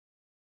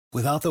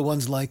Without the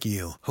ones like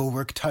you, who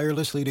work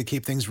tirelessly to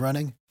keep things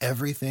running,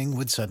 everything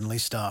would suddenly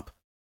stop.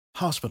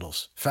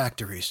 Hospitals,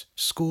 factories,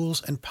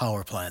 schools, and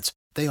power plants,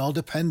 they all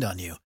depend on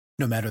you.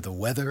 No matter the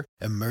weather,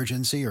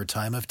 emergency, or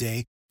time of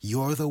day,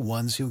 you're the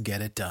ones who get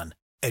it done.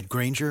 At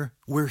Grainger,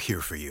 we're here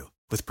for you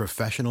with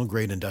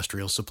professional-grade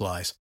industrial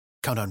supplies.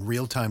 Count on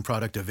real-time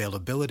product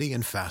availability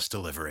and fast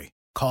delivery.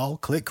 Call,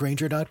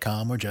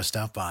 clickgrainger.com, or just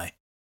stop by.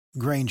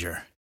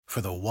 Grainger, for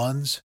the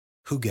ones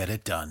who get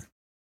it done.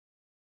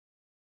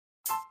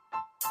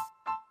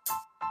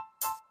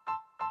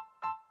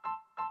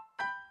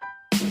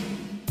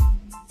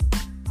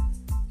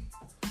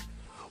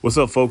 What's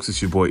up, folks?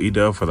 It's your boy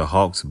Edel for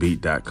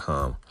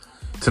thehawksbeat.com.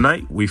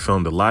 Tonight, we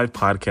filmed a live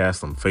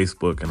podcast on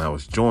Facebook, and I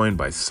was joined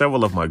by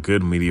several of my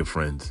good media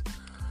friends.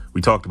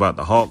 We talked about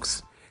the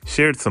Hawks,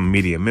 shared some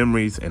media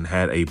memories, and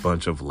had a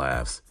bunch of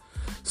laughs.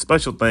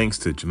 Special thanks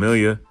to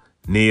Jamelia,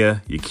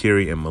 Nia,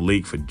 Yakiri, and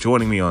Malik for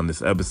joining me on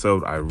this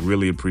episode. I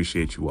really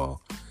appreciate you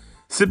all.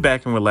 Sit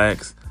back and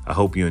relax. I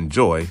hope you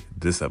enjoy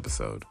this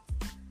episode.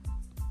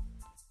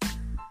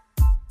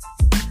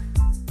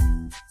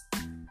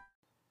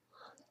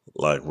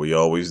 Like we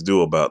always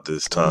do about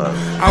this time.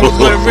 I was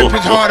gonna rip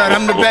his heart out,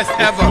 I'm the best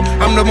ever.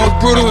 I'm the most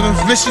brutal and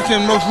vicious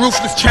and most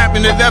ruthless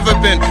champion there's ever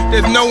been.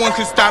 There's no one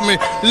can stop me.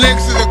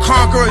 Lynx is a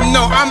conqueror,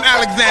 no, I'm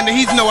Alexander,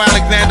 he's no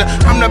Alexander.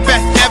 I'm the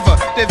best ever,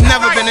 there's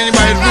never been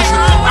anybody as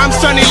ruthless. I'm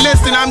Sonny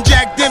Liston, I'm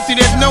Jack Dempsey,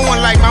 there's no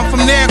one like me. I'm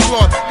from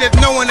Nairclaw, there's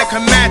no one that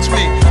can match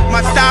me. My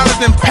style is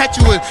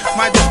impetuous,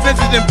 my defense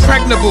is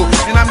impregnable,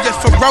 and I'm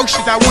just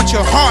ferocious. I want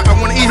your heart, I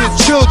wanna eat his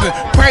children.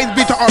 Praise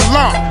be to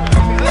Allah.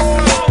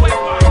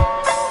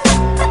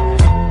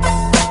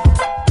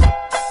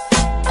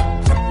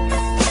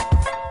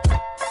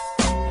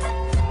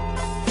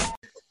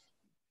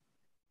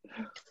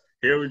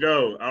 Here we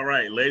go. All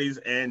right, ladies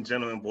and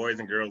gentlemen, boys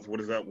and girls, what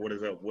is up? What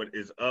is up? What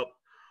is up?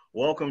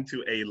 Welcome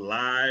to a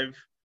live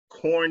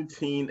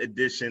quarantine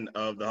edition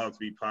of the Hawks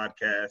Beat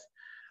podcast.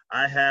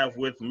 I have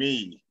with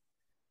me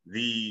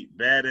the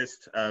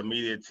baddest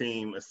media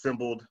team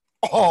assembled.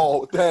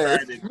 Oh,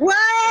 dang.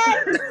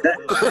 What?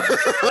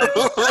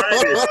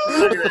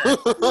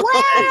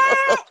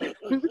 What? I'm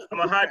going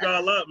to hype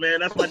y'all up,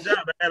 man. That's my job.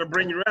 I got to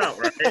bring you out,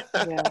 right?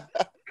 Yeah.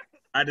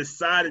 I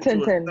decided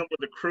to assemble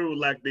the crew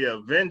like the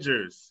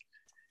Avengers.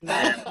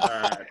 And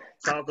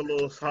talk a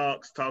little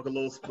Hawks, talk a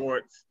little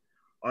sports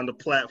on the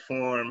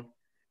platform.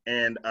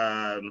 And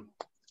I'm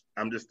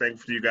just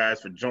thankful for you guys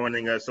for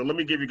joining us. So let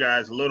me give you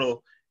guys a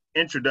little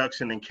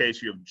introduction in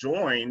case you have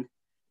joined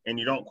and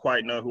you don't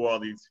quite know who all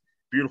these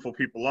beautiful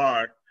people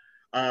are.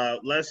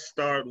 Let's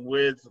start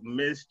with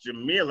Miss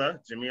Jamelia.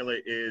 Jamelia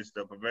is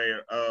the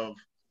purveyor of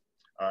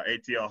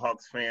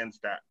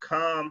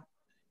ATLHawksFans.com.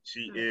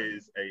 She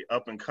is a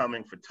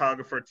up-and-coming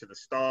photographer to the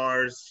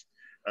stars.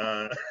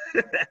 All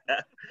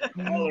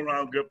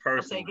around good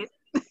person. I'll take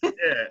it.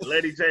 Yeah,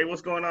 Lady J,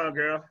 what's going on,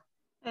 girl?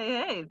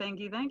 Hey, thank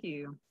you. Thank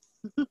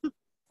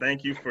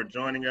you for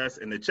joining us.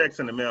 And the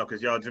check's in the mail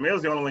because y'all,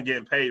 Jamil's the only one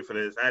getting paid for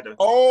this. I had to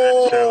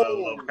share a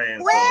little paying.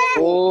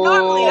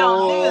 Normally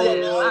don't do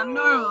this. I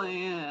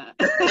normally, yeah.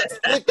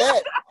 Look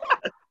that.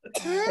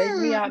 Take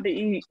me out to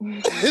eat.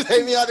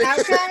 Take me out to eat.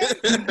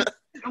 Okay.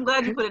 I'm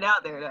glad you put it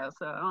out there though,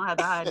 so I don't have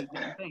to hide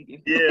anything. Thank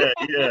you. Yeah.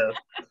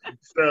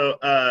 So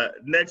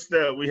next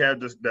up, we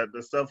have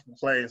the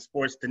self-proclaimed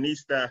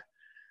sportstanista,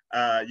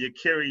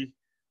 Yakiri.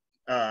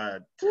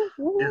 Is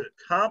it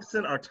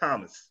Thompson or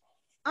Thomas?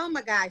 Oh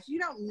my gosh, you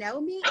don't know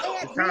me,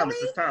 Ed? It's Thomas.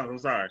 Really? It's Thomas. I'm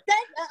sorry.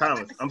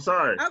 Thomas. I'm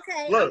sorry.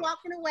 Okay, Look. I'm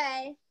walking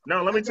away.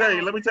 No, let me tell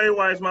you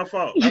why it's my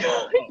fault. What's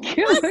that?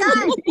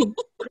 Look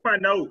at my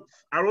notes.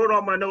 I wrote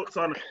all my notes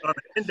on an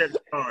index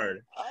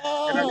card,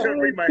 and I couldn't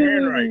read my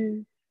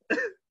handwriting.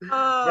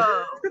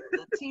 Oh,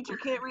 the teacher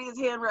can't read his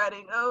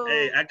handwriting. Oh.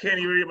 Hey, I can't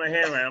even read my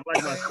handwriting. I'm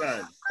like my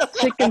son.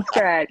 Chicken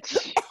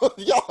scratch.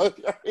 Y'all,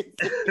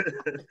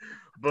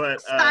 But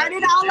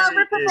Started all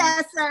over,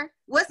 Professor.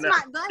 What's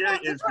my go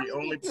ahead? is the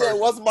only person. yeah,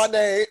 what's my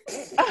name?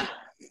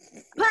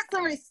 Put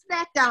some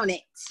respect on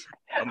it.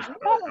 I'm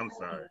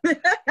sorry.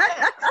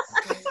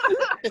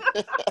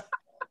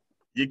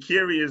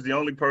 Yakiri is the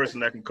only person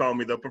that can call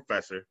me the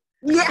professor.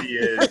 Yeah.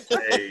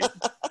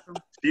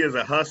 She is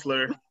a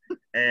hustler,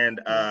 and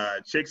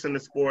Chicks in the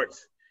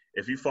Sports.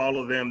 If you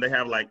follow them, they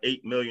have like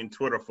 8 million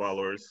Twitter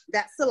followers.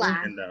 That's a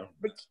lie. And,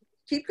 But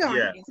keep going.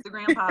 yeah.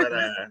 Instagram But,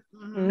 popping.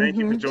 thank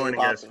you for joining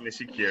us, Miss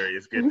Yakiri.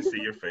 It's good to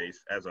see your face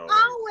as always.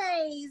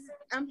 Always.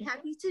 I'm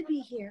happy to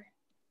be here.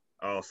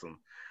 Awesome.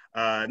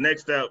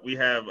 Next up, we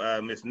have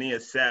Miss Nia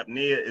Sapp.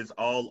 Nia is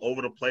all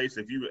over the place.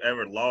 If you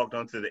ever logged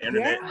onto the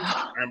internet,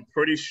 I'm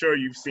pretty sure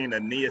you've seen a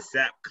Nia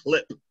Sapp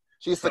clip.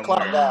 She's the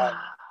clout god.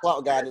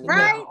 Clout god in the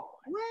Right? middle.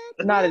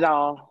 What? Not at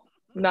all.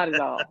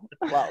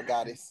 Clout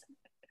goddess.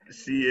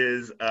 She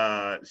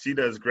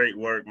does great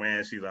work,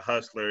 man. She's a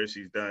hustler.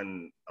 She's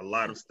done a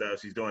lot of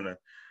stuff. She's doing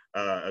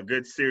a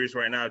good series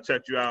right now.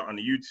 Check you out on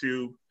the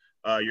YouTube.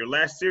 Your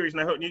last series,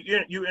 and I hope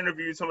you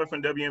interviewed someone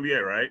from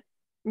WNBA, right?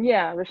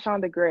 Yeah,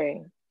 Rashonda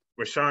Gray.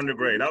 Rashonda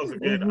Gray. That was a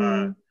good.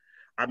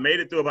 I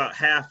made it through about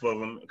half of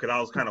them because I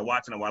was kind of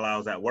watching it while I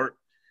was at work.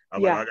 I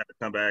was like, I got to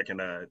come back and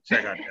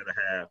check out the other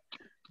half.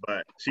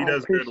 But she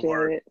does good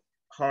work,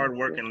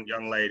 hard-working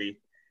young lady,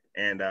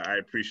 and I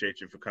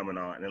appreciate you for coming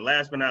on. And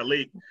last but not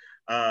least,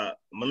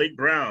 Malik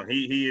Brown.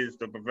 He is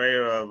the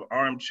purveyor of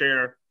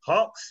Armchair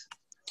Hawks.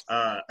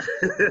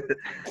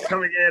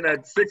 Coming in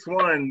at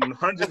 6'1",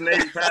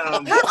 180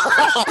 pounds.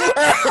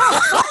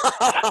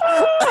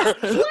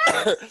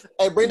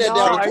 Hey, bring that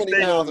down to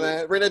 20 pounds,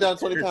 man. Bring that down to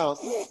 20 pounds.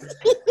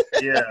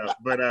 Yeah,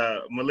 but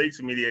Malik's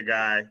a media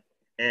guy,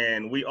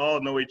 and we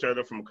all know each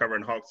other from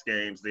covering Hawks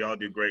games. They all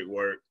do great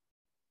work,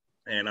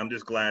 and I'm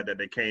just glad that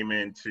they came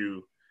in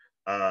to,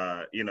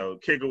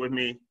 kick it with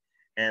me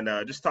and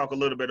just talk a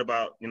little bit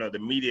about, the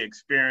media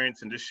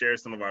experience and just share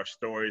some of our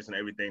stories and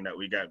everything that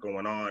we got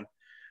going on.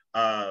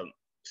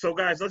 So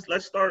guys,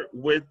 let's start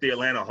with the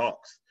Atlanta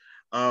Hawks.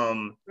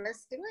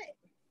 Let's do it.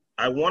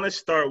 I want to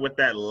start with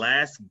that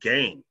last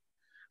game,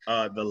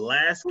 the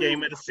last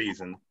game of the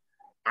season.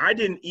 I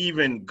didn't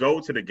even go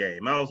to the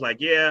game. I was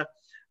like, I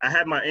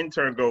had my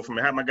intern go for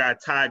me. I had my guy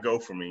Ty go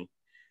for me.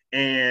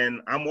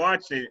 And I'm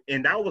watching,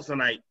 and that was the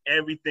night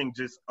everything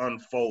just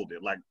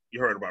unfolded. Like, you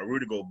heard about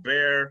Rudy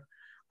Gobert.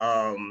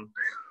 And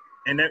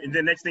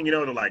then next thing you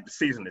know, the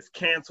season is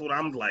canceled.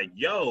 I'm like,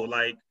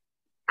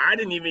 I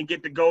didn't even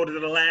get to go to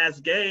the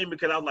last game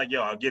because I was like,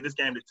 I'll give this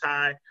game to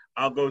Ty.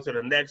 I'll go to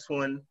the next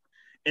one.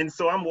 And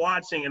so I'm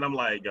watching, and I'm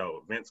like,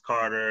 Vince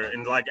Carter.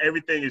 And,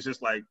 everything is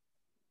just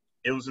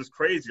it was just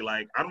crazy.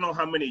 I don't know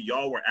how many of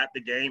y'all were at the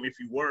game. If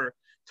you were,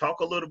 talk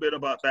a little bit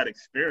about that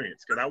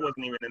experience because I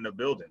wasn't even in the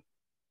building.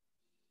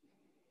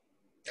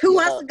 Who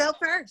wants to go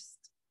first?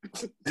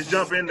 Just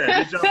jump in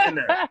there.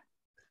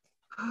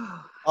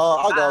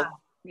 I'll go.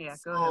 Yeah,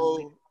 go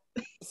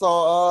ahead. So,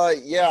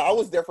 I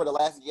was there for the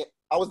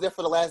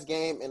last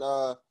game. And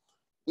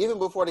even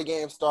before the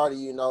game started,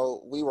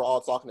 we were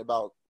all talking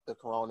about the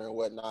corona and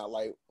whatnot,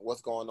 like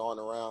what's going on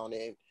around,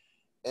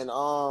 and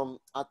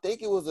I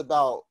think it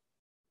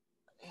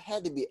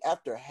had to be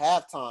after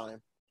halftime, a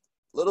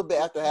little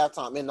bit after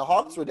halftime, and the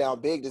Hawks were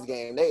down big this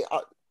game.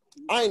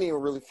 I didn't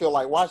even really feel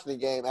like watching the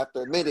game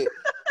after a minute.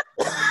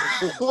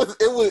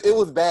 It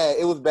was bad.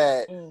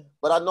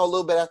 But I know a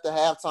little bit after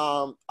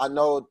halftime, I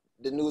know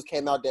the news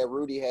came out that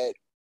Rudy had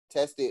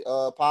tested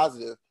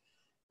positive.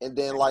 And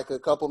then, a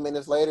couple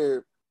minutes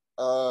later,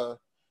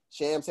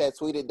 Shams had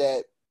tweeted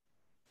that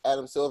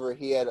Adam Silver,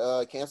 he had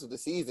canceled the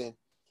season.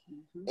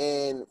 Mm-hmm.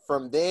 And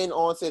from then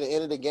on to the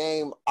end of the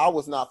game, I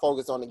was not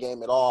focused on the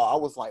game at all. I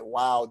was like,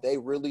 wow, they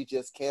really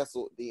just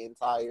canceled the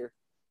entire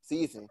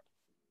season.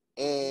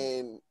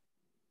 And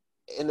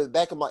in the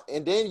back of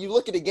and then you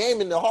look at the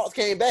game and the Hawks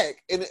came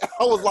back. And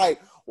I was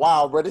like,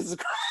 wow, bro, this is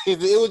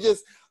crazy. It was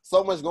just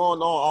so much going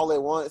on all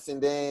at once.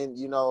 And then,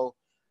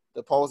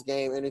 the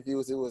post-game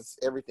interviews,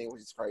 everything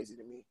was just crazy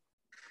to me.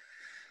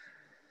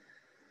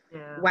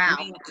 Yeah. Wow.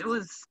 I mean,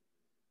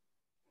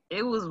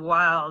 it was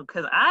wild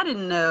because I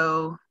didn't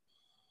know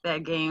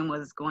that game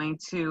was going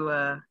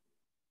to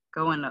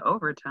go into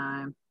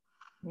overtime.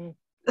 Right.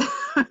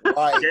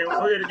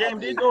 The game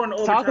did go into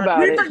overtime. Talk about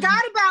We it.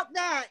 forgot about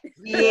that.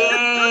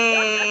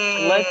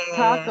 Yeah. Let's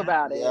talk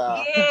about it. Yeah.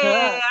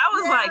 I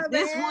was Yeah, like,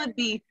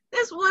 man.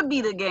 this would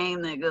be the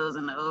game that goes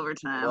into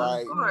overtime,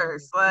 Right. of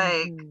course.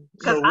 Mm-hmm.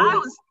 Because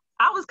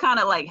I was kind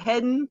of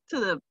heading to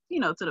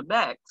the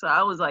back, so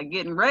I was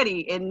getting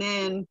ready, and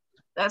then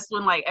that's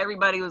when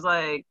everybody was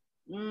like,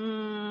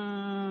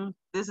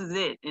 this is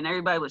it, and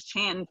everybody was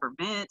chanting for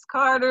Vince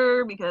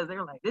Carter because they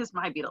were like, this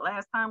might be the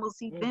last time we'll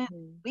see Vince.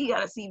 We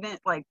gotta see Vince.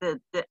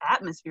 The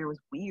atmosphere was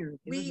weird.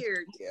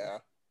 Weird. Yeah.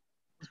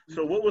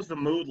 So what was the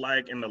mood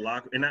like in the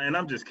locker? And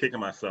I'm just kicking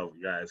myself,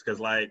 guys, because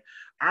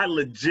I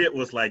legit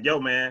was like, yo,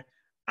 man,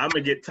 I'm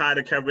gonna get tired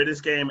of covering this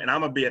game, and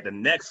I'm gonna be at the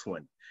next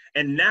one.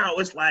 And now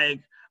it's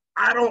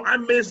I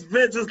missed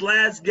Vince's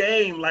last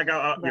game. I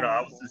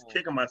was just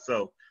kicking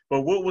myself.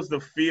 But what was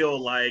the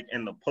feel like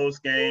in the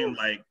post game?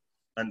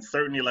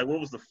 Uncertainty. What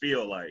was the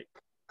feel like?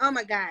 Oh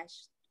my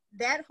gosh,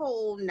 that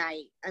whole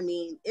night. I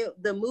mean,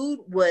 the mood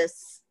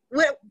was.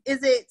 What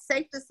is it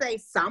safe to say?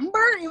 Somber.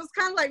 It was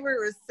kind of like we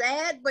were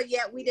sad, but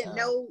yet we didn't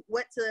know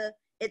what to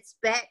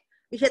expect.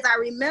 Because I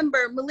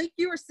remember, Malik,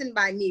 you were sitting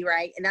by me,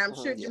 right? And I'm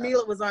sure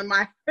Jamila was on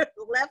my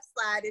left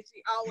side, as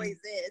she always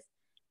is.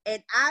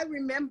 And I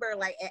remember,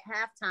 at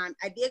halftime,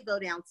 I did go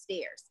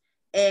downstairs.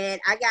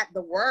 And I got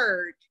the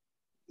word,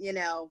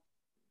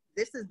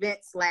 this is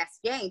Vince's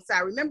last game. So I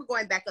remember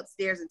going back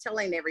upstairs and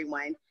telling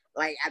everyone,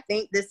 I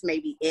think this may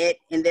be it.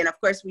 And then, of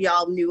course, we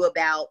all knew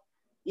about,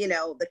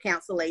 the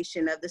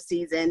cancellation of the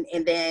season.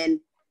 And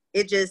then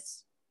I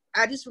just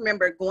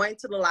remember going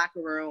to the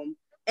locker room.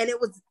 And it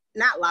was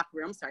not locker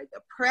room, I'm sorry,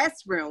 the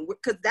press room,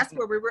 because that's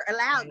where we were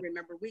allowed.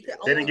 Remember, we could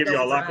They didn't give you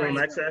all locker room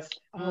access. access?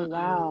 Oh,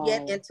 wow.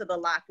 Get into the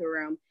locker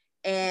room.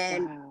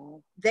 And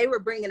they were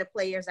bringing the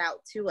players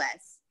out to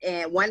us,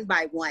 and one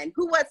by one.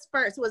 Who was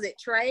first? Was it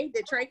Trey?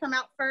 Did Trey come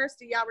out first?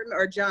 Do y'all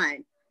remember? Or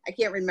John? I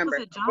can't remember.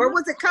 Or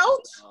was it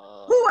Coach?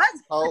 Who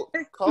was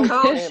it?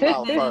 Coach came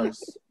out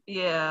first.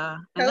 Yeah.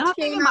 Coach And then I think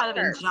it came might out have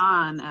been first.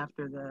 John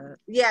after that.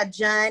 Yeah,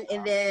 John.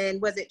 And then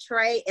was it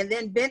Trey? And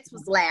then Vince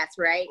was last,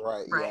 right?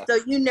 Right. Yeah.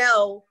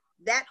 So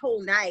that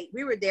whole night,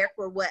 we were there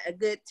for what, a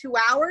good 2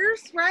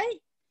 hours, right?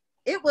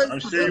 It was. I'm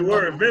sure you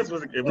were. Vince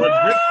was. It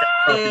was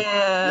Vince.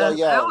 Yeah,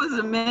 that was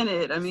a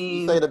minute. I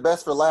mean, you say the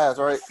best for last,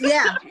 right?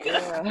 Yeah.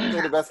 You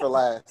say the best for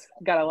last.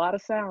 Got a lot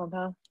of sound,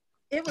 huh?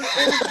 It was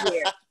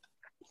weird.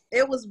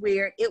 It was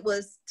weird. It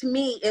was, to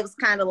me, it was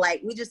kind of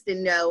like we just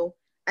didn't know.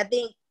 I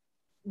think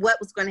what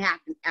was going to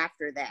happen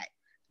after that.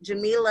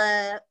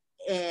 Jamila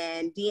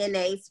and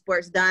DNA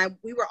Sports Done,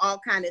 we were all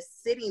kind of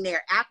sitting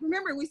there.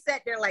 Remember, we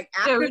sat there like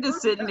after. Yeah, we were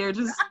just sitting there,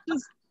 just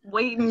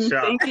waiting,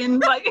 thinking,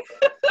 like,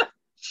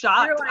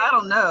 shocked. Like, I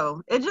don't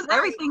know. It just,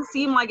 everything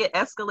seemed like it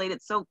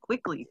escalated so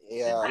quickly.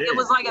 Yeah. Like, it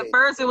was like, at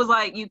first, it was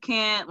like, you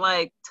can't,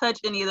 like, touch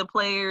any of the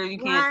players. You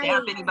can't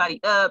tap anybody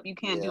up. You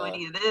can't do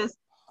any of this.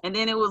 And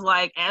then it was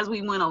like, as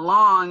we went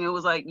along, it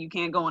was like, you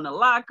can't go in the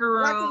locker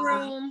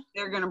room.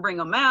 They're going to bring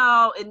them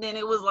out. And then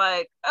it was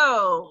like,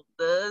 oh,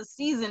 the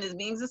season is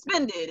being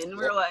suspended. And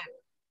we were like,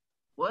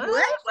 what?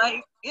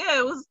 Like, yeah,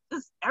 it was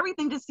just,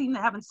 everything just seemed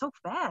to happen so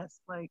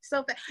fast. Like,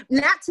 so fast.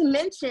 Not to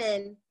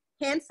mention,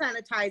 hand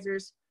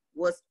sanitizers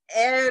was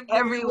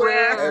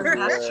everywhere.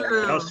 That's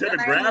true. I should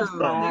have grabbed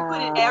some. They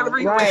put it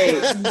everywhere.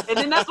 Right. And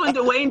then that's when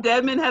Dwayne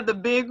Dedman had the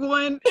big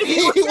one.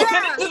 He was giving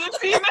it to the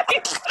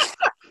teammates.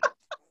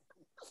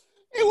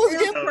 It was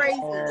crazy.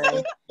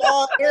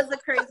 It was a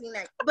crazy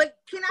night. But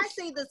can I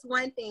say this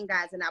one thing,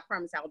 guys? And I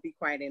promise I will be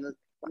quiet and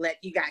let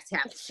you guys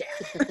have the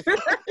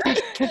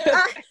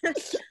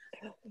chat.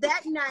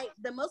 That night,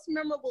 the most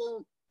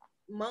memorable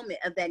moment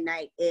of that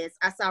night is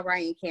I saw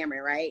Ryan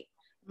Cameron, right?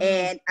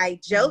 And I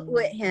joked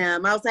with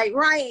him. I was like,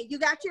 Ryan, you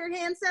got your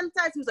hand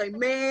sanitizer? He was like,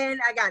 man,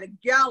 I got a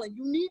gallon.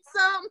 You need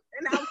some?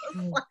 And I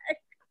was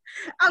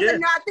like,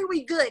 no, I think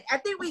we good.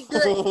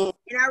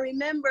 And I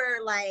remember,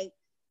 like,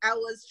 I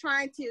was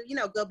trying to,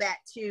 go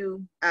back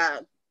to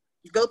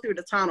go through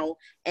the tunnel,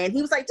 and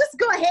he was like, just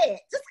go ahead.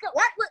 Just go.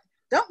 What?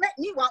 Don't let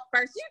me walk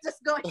first. You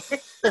just go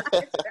ahead.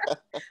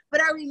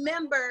 But I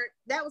remember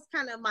that was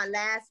kind of my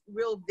last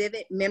real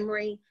vivid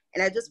memory.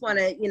 And I just want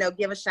to,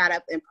 give a shout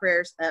out and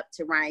prayers up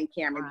to Ryan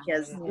Cameron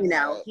because,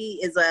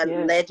 he is a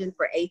legend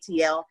for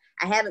ATL.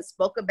 I haven't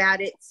spoke about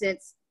it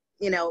since,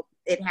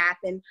 it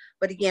happened.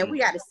 But again, we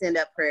got to send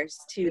up prayers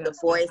to the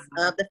voice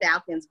of the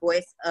Falcons,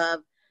 voice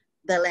of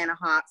the Atlanta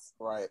Hawks.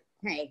 Right.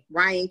 Hey,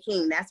 Ryan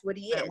King, that's what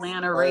he is.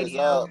 Atlanta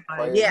radio.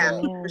 Yeah,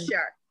 for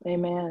sure.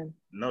 Amen.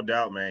 No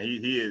doubt, man.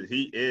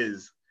 He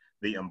is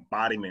the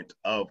embodiment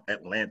of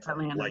Atlanta.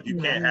 Like, you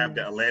can't have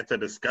the Atlanta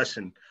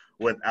discussion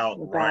without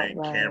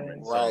Ryan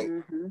Cameron. Right.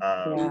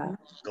 So,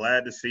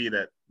 glad to see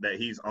that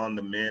he's on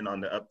the mend,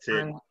 on the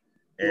uptick.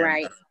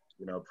 And,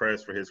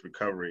 prayers for his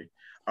recovery.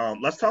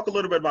 Let's talk a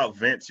little bit about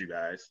Vince, you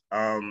guys.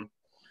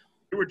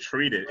 We were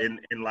treated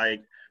in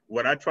like,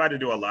 what I try to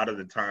do a lot of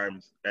the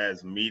times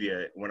as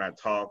media when I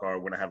talk or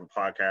when I have a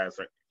podcast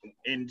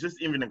and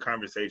just even a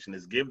conversation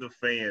is give the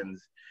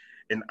fans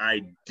an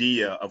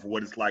idea of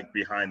what it's like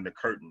behind the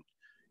curtain,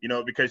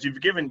 because you're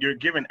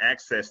given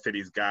access to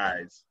these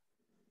guys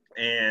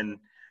and,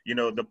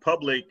 the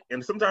public,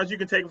 and sometimes you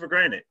can take it for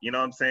granted, you know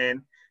what I'm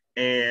saying?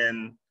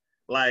 And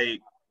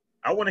like,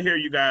 I want to hear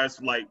you guys,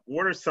 like,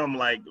 what are some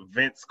like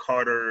Vince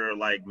Carter,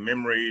 like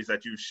memories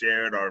that you've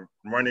shared or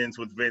run-ins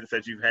with Vince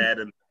that you've had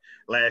in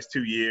last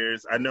 2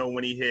 years? I know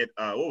when he hit,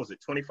 what was it,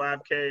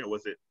 25K, or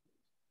was it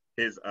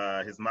his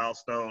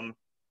milestone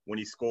when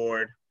he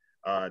scored?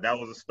 That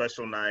was a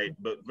special night.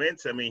 But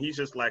Vince, I mean, he's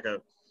just like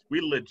we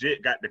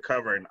legit got to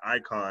cover an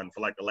icon for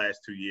like the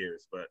last 2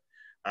 years. But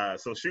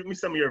so shoot me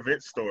some of your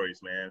Vince stories,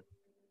 man.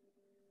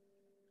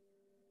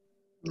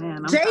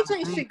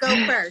 JJ should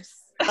go first.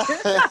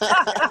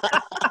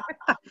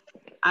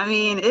 I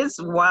mean,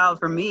 it's wild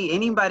for me.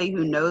 Anybody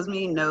who knows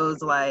me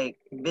knows, like,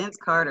 Vince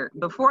Carter.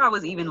 Before I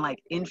was even, like,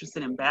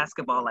 interested in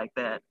basketball like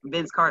that,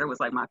 Vince Carter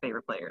was, like, my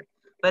favorite player.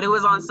 But it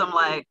was on some,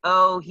 like,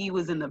 oh, he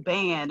was in the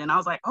band. And I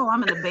was like, oh,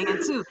 I'm in the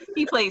band, too.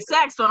 He played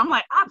saxophone. I'm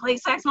like, I play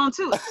saxophone,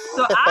 too.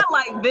 So I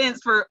like Vince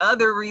for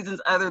other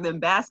reasons other than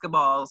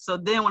basketball. So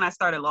then when I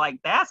started,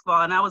 like,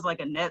 basketball, and I was,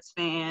 like, a Nets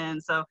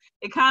fan. So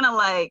it kind of,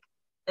 like,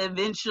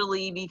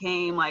 eventually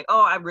became like,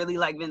 oh, I really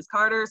like Vince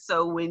Carter.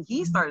 So when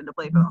he started to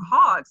play for the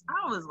Hawks,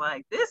 I was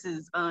like, this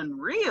is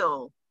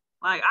unreal.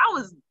 Like, I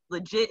was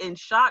legit in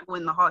shock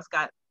when the Hawks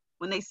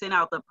when they sent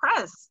out the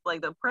press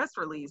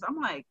release. I'm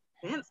like,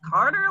 Vince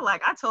Carter?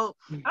 Like, I told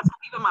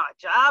people my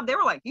job, they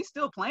were like, you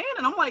still playing?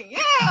 And I'm like,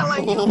 yeah.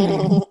 Like,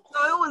 so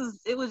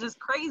it was just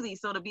crazy.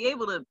 So to be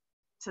able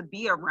to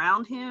be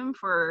around him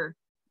for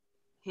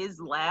his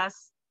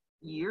last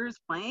years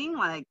playing,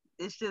 like,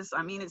 it's just,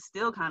 I mean, it's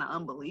still kind of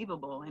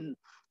unbelievable. And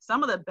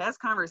some of the best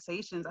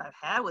conversations I've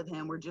had with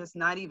him were just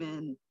not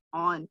even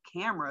on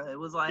camera. It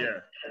was like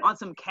on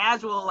some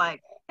casual,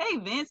 like, hey,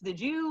 Vince, did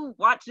you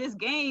watch this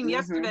game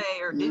yesterday?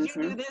 Or did you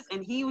do this?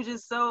 And he was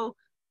just so,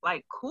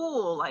 like,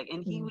 cool. Like,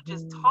 and he would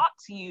just talk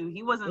to you.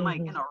 He wasn't like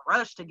in a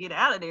rush to get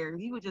out of there.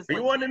 He would just, he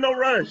wasn't in no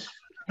rush.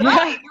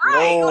 Right.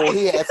 No,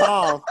 he had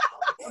time.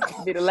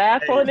 Be the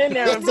last one in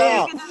there. He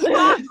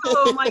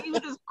was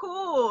just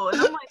cool.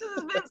 And I'm like, this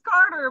is Vince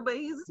Carter, but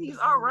he's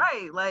all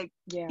right. Like,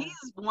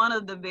 he's one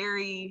of the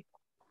very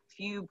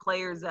few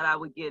players that I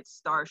would get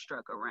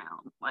starstruck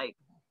around. Like,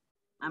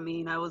 I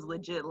mean, I was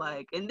legit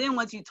like, and then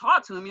once you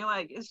talk to him, you're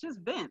like, it's just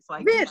Vince.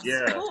 Like, Vince.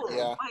 he's cool.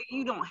 Yeah. Like,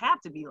 you don't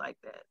have to be like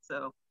that.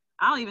 So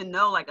I don't even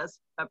know like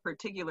a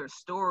particular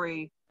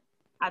story.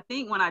 I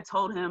think when I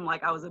told him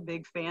like I was a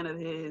big fan of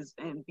his,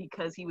 and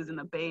because he was in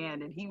the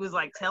band, and he was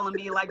like telling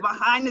me like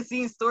behind the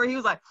scenes story, he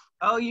was like,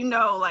 oh, you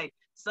know, like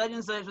such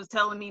and such was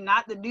telling me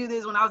not to do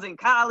this when I was in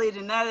college,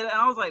 and that, and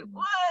I was like,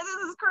 what? This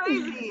is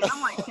crazy. And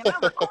I'm like, can I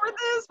record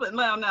this? But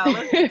no,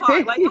 let's just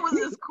talk. Like, it was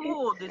just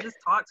cool to just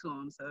talk to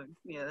him. So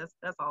yeah,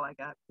 that's all I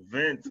got.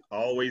 Vince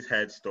always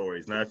had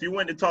stories. Now, if you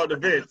went to talk to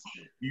Vince,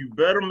 you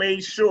better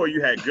make sure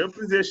you had good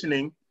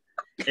positioning,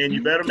 and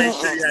you better make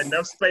sure you had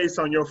enough space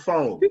on your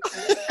phone.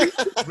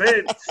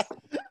 Vince,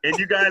 and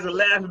you guys are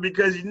laughing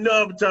because you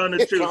know I'm telling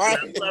the truth.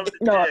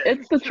 No,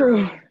 it's the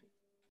truth.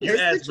 You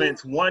ask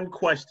Vince one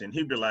question,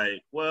 he'd be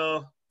like,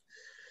 well,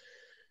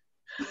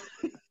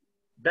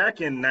 back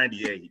in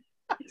 98,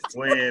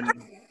 when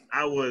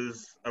I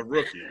was a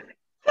rookie,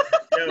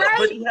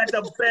 but he had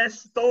the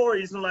best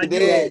stories, and like, He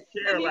did.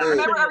 I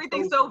remember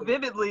everything so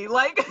vividly.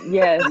 Like,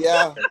 Yes.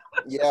 Yeah.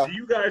 Do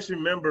you guys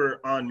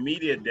remember on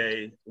Media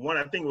Day,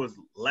 I think it was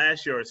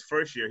last year or his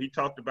first year, he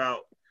talked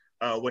about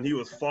when he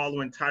was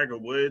following Tiger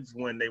Woods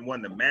when they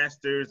won the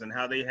Masters and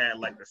how they had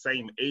like the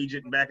same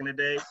agent back in the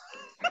day.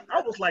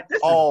 I was like, this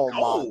is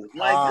gold.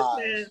 Like,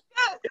 this man,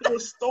 it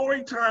was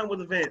story time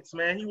with Vince,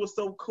 man. He was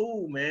so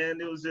cool,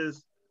 man. It was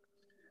just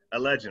a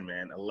legend,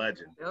 man. A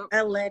legend.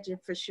 A legend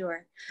for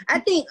sure. I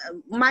think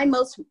my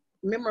most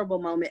memorable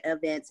moment of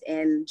Vince,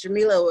 and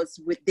Jamila was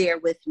there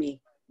with me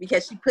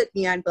because she put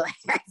me on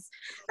blast.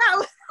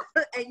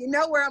 And you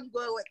know where I'm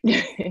going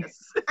with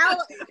this.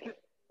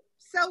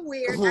 So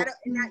weird.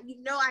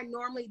 I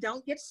normally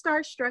don't get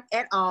starstruck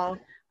at all.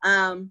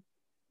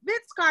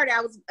 Vince Carter,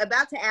 I was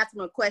about to ask him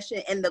a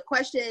question, and the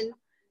question,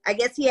 I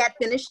guess he had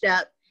finished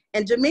up,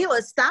 and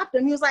Jamila stopped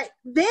him. He was like,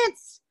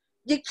 Vince,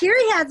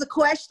 Yakiri has a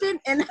question.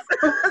 And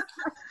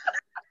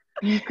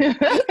and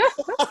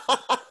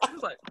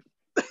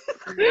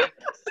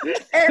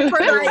for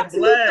like 2,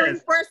 3,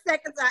 4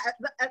 seconds,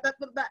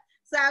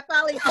 so I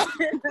finally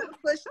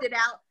pushed it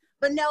out.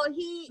 But no,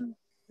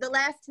 the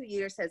last 2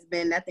 years has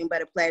been nothing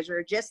but a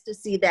pleasure just to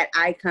see that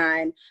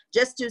icon,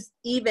 just to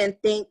even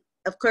think,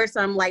 of course,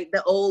 I'm like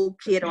the old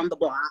kid on the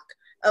block,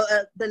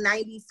 the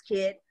 90s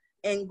kid,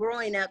 and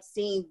growing up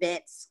seeing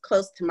Vince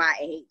close to my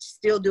age,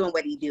 still doing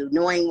what he do,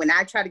 knowing when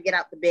I try to get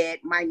out the bed,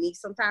 my knees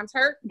sometimes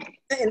hurt,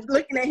 and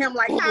looking at him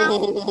like,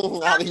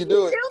 how do you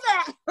do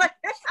that?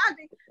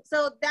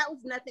 So that was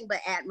nothing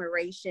but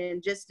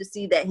admiration, just to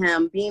see that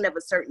him being of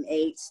a certain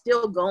age,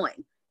 still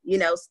going,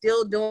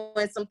 still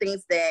doing some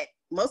things that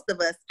most of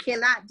us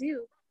cannot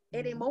do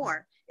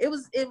anymore. It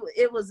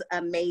was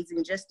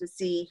amazing just to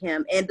see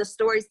him and the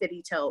stories that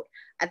he told.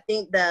 I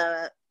think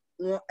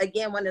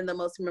one of the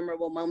most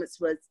memorable moments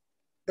was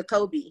the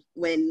Kobe,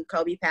 when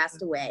Kobe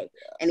passed away,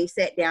 and he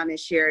sat down and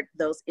shared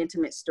those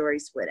intimate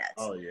stories with us.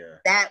 Oh yeah,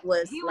 that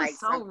was he like was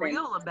so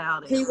real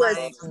about it. He was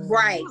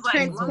right. He was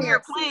like, when we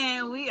were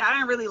playing, I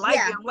didn't really like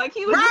him. Like,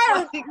 he was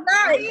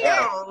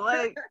real.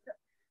 Like,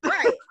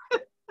 right.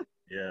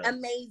 Yeah.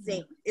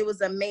 Amazing. It was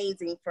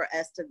amazing for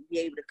us to be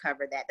able to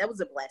cover that. That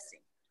was a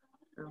blessing.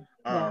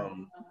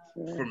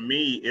 For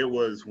me, it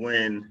was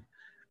when,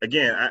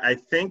 again, I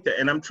think that,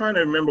 and I'm trying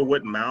to remember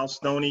what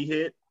milestone he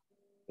hit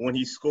when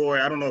he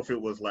scored. I don't know if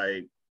it was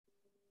like,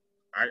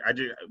 I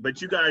did,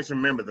 but you guys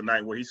remember the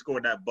night where he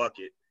scored that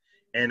bucket,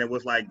 and it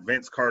was like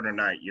Vince Carter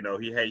night.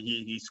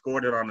 He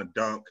scored it on a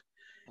dunk,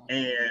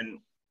 and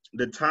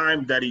the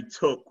time that he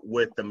took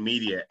with the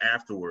media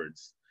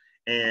afterwards.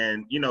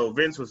 And,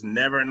 Vince was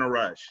never in a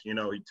rush. He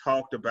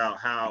talked about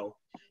how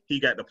he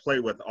got to play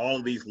with all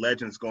of these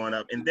legends going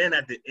up. And then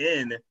at the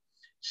end,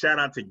 shout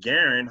out to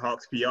Garen,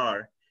 Hawks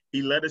PR,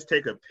 he let us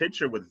take a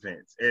picture with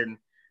Vince. And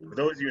for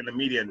those of you in the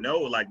media know,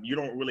 like, you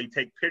don't really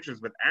take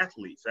pictures with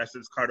athletes. That's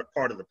just part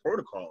of the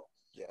protocol.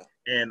 Yeah.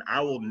 And I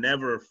will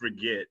never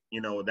forget,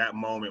 that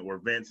moment where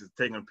Vince is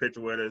taking a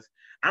picture with us.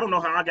 I don't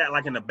know how I got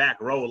like in the back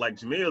row, like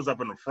Jamila's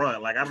up in the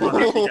front. Like, I don't know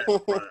how she got in the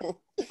front.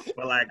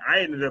 But like, I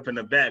ended up in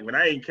the back, but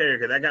I didn't care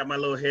because I got my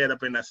little head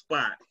up in that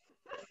spot.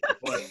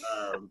 But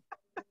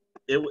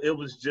it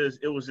was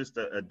just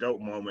a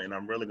dope moment, and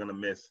I'm really gonna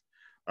miss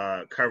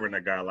covering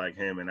a guy like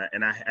him.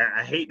 And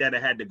I hate that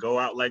it had to go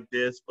out like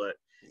this, but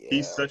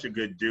he's such a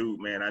good dude,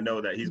 man. I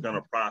know that he's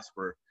gonna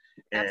prosper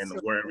and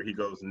wherever he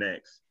goes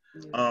next.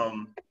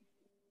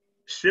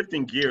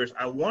 Shifting gears,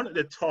 I wanted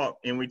to talk,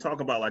 and we talk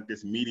about like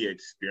this media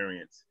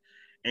experience,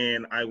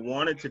 and I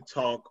wanted to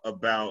talk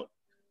about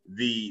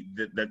the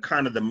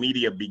kind of the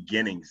media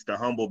beginnings, the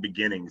humble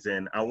beginnings.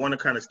 And I want to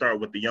kind of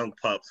start with the young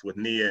pups, with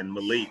Nia and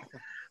Malik,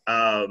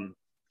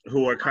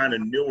 who are kind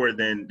of newer,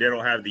 they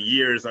don't have the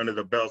years under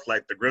the belts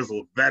like the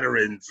grizzled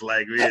veterans.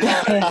 Like,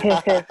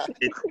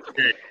 it's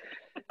great.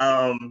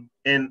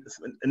 And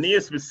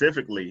Nia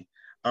specifically,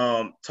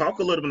 talk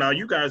a little bit. Now,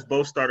 you guys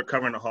both started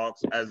covering the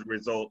Hawks as a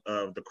result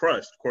of the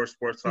Crush, of course,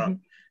 Sports Talk.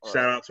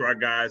 Shout out to our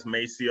guys,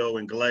 Maceo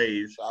and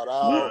Glaze. Shout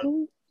out.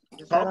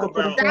 Talk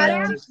about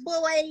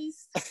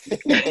boys.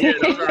 Yeah,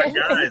 those are our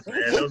guys,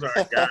 man. Those are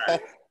our guys.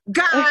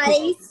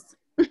 Guys.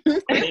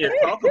 Yeah,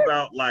 talk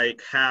about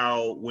like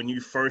how when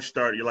you first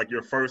started, like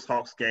your first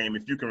Hawks game,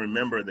 if you can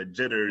remember the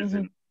jitters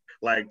and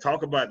like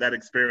talk about that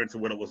experience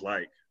and what it was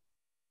like.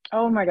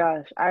 Oh my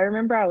gosh, I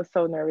remember I was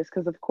so nervous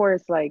because of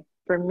course, like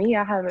for me,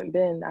 I've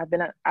been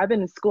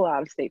in school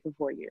out of state for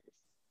 4 years.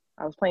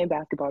 I was playing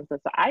basketball and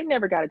stuff, so I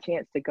never got a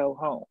chance to go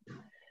home.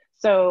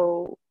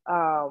 So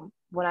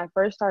when I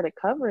first started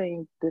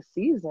covering this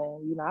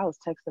season, you know, I was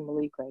texting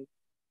Malik like,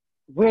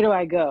 "Where do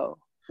I go?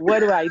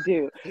 What do I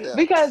do?" Yeah.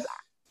 Because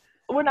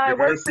when I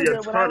worked for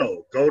the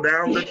tunnel, go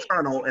down the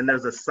tunnel, and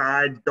there's a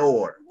side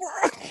door.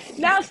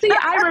 Now, see,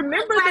 I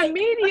remember the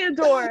media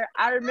door.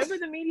 I remember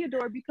the media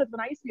door because when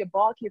I used to be a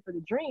ball kid for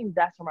the Dream,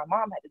 that's where my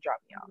mom had to drop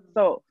me off.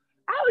 So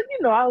I was, you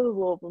know, I was a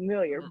little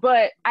familiar.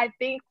 But I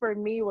think for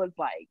me was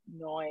like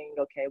knowing,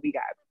 okay, we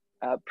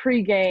got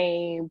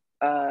pregame,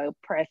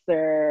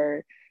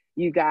 presser,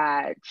 you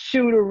got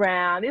shoot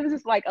around. It was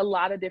just like a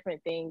lot of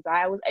different things.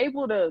 I was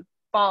able to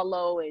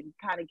follow and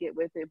kind of get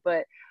with it,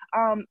 but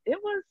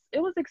it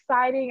was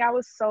exciting. I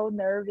was so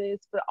nervous,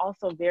 but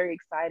also very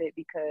excited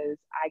because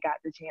I got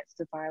the chance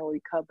to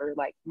finally cover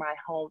like my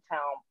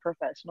hometown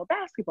professional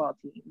basketball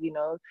team, you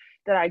know,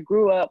 that I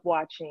grew up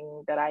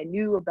watching, that I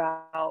knew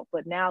about,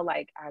 but now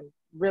like I'm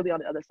really on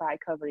the other side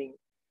covering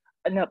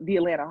the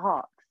Atlanta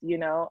Hawks, you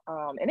know,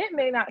 and it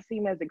may not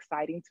seem as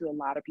exciting to a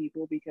lot of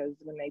people because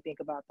when they think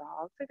about the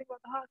Hawks, they think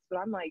about the Hawks, but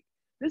I'm like,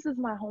 this is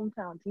my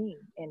hometown team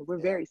and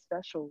we're very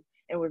special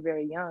and we're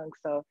very young.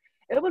 So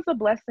it was a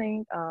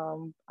blessing.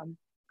 I'm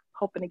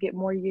hoping to get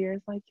more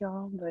years like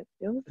y'all, but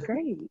it was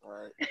great.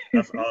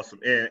 That's awesome.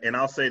 And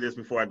I'll say this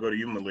before I go to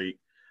you, Malik.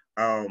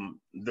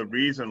 The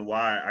reason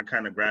why I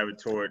kind of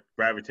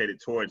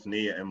gravitated towards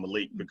Nia and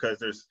Malik,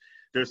 because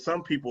there's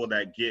some people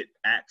that get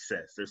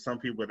access. There's some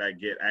people that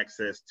get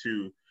access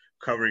to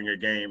covering your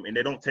game and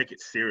they don't take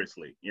it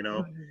seriously, you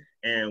know?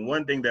 And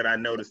one thing that I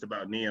noticed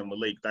about Nia and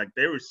Malik, like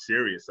they were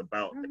serious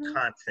about the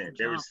content.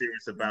 They were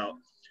serious about,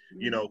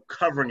 you know,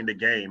 covering the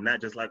game,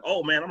 not just like,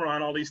 oh man, I'm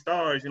around all these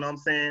stars, you know what I'm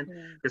saying?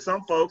 Because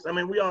some folks, I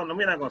mean, we're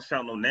not gonna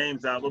shout no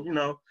names out, but you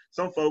know,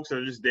 some folks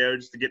are just there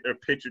just to get their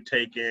picture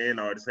taken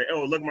or to say,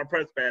 oh, look at my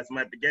press pass, I'm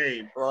at the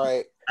game.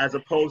 Right. As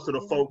opposed to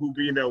the folk who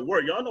be in their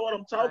work. Y'all know what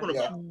I'm talking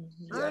about.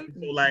 Yeah.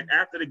 So like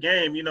after the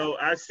game, you know,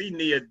 I see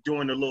Nia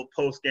doing the little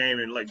post game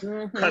and like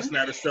cussing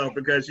at herself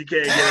because she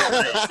can't get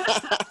it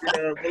right.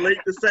 You know, Malik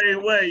the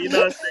same way, you know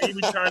what I'm saying?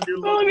 He be trying to do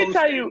little let me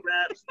tell you,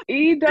 raps.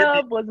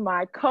 E-Dub was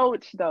my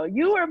coach though.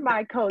 You were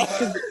my coach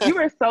because you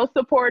were so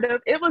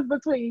supportive. It was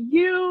between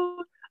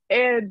you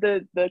and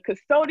the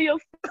custodial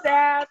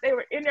staff. They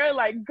were in there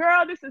like,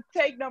 girl, this is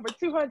take number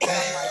 200.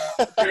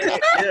 I'm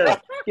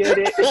like, get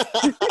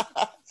it.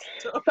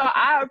 So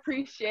I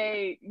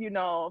appreciate, you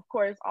know, of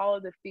course, all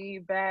of the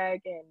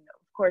feedback. And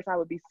of course, I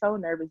would be so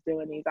nervous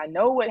doing these. I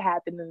know what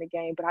happened in the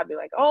game, but I'd be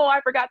like, oh,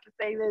 I forgot to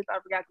say this. I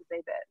forgot to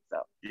say that.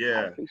 So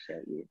I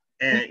appreciate you.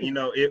 And, you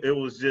know, it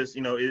was just,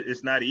 you know,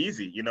 it's not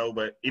easy, you know,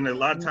 but, you know, a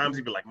lot of times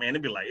you'd be like, man,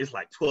 it'd be like, it's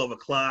like 12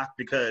 o'clock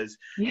because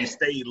you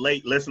stayed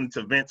late listening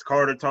to Vince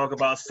Carter talk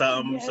about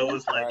something. So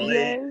it's like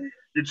late.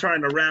 You're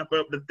trying to wrap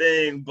up the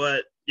thing,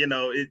 but, you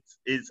know,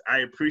 I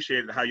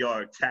appreciated how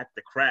y'all attacked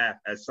the craft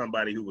as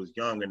somebody who was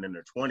young and in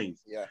their 20s.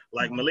 Yeah.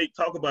 Like, Malik,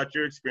 talk about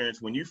your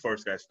experience when you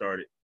first got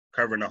started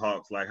covering the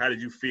Hawks. Like, how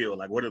did you feel?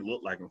 Like, what did it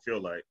look like and feel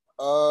like?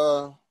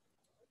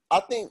 I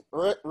think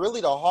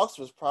really the Hawks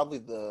was probably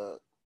the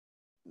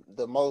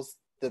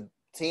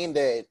team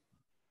that,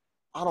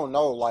 I don't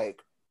know,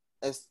 like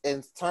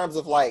in terms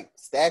of like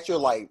stature,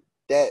 like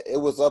that, it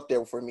was up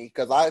there for me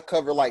because I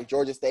covered like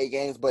Georgia State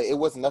games, but it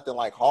wasn't nothing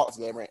like Hawks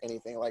game or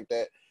anything like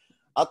that.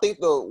 I think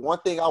the one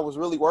thing I was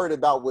really worried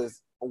about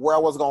was where I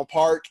was gonna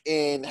park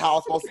and how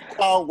I'm supposed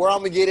to where I'm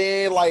gonna get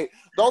in. Like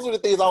those are the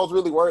things I was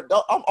really worried.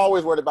 I'm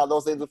always worried about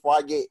those things before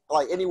I get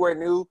like anywhere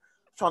new,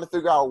 trying to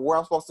figure out where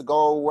I'm supposed to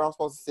go, where I'm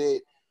supposed to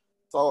sit.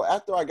 So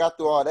after I got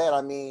through all that,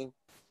 I mean,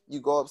 you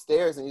go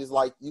upstairs and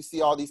you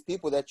see all these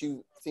people that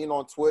you've seen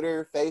on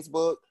Twitter,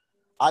 Facebook.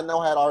 I know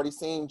I had already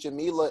seen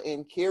Jamila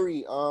and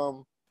Kiri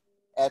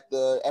at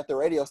the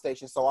radio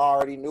station, so I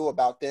already knew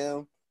about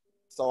them.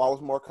 So I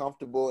was more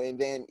comfortable. And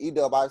then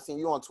E-Dub, I've seen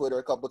you on Twitter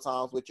a couple of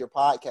times with your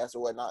podcast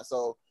or whatnot.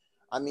 So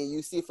I mean,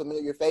 you see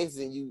familiar faces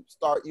and you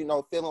start, you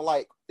know, feeling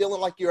like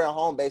you're at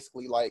home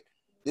basically. Like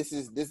this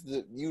is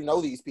you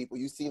know these people.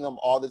 You see them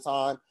all the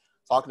time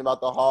talking about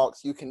the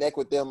Hawks. You connect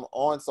with them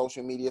on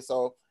social media,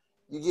 so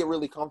you get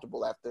really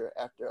comfortable after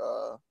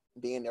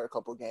being there a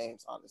couple of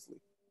games, honestly.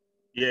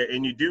 Yeah,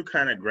 and you do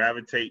kind of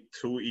gravitate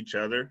to each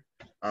other,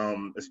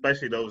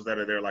 especially those that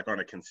are there like on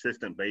a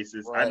consistent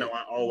basis. Right. I know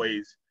I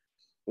always,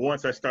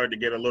 once I started to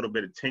get a little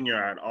bit of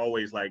tenure, I'd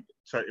always like,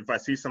 if I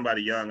see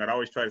somebody young, I'd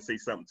always try to say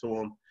something to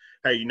them.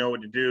 Hey, you know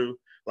what to do?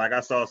 Like I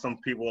saw some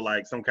people,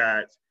 like some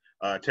guys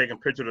taking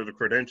pictures of the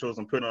credentials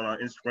and putting it on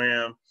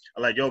Instagram.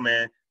 I'm like, yo,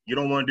 man, you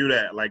don't want to do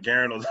that. Like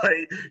Garen was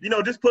like, you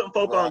know, just putting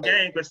folk on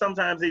game, but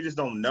sometimes they just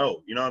don't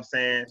know, you know what I'm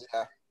saying?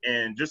 Yeah.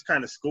 And just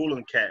kind of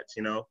schooling cats,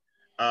 you know.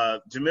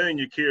 Jamil and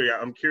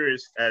Yakira, I'm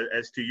curious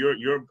as to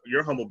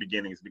your humble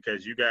beginnings,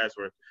 because you guys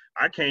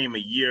I came a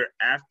year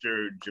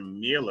after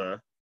Jamila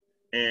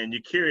and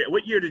Yakira.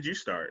 What year did you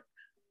start?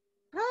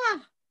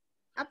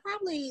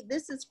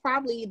 This is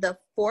probably the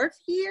 4th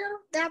year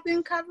that I've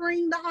been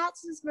covering the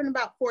Hawks. It's been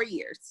about 4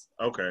 years.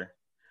 Okay.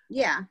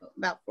 Yeah,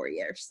 about 4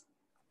 years.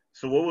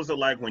 So what was it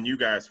like when you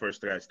guys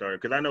first got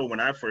started? Because I know when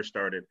I first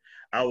started,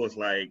 I was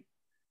like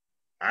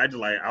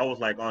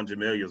on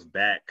Jamilia's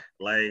back.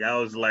 Like, I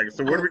was like,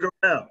 so where do we go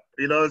now?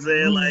 You know what I'm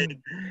saying? Like,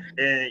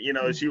 and, you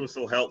know, she was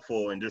so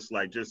helpful and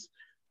I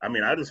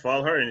just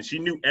followed her and she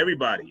knew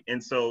everybody.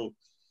 And so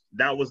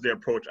that was the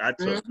approach I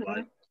took. Mm-hmm.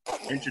 Like,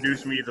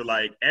 introduced me to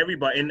like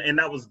everybody. And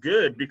that was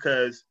good,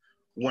 because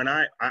when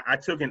I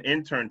took an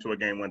intern to a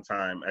game one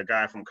time, a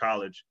guy from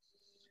college.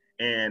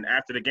 And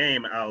after the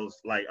game, I was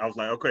like,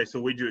 okay,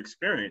 so what'd you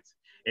experience?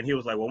 And he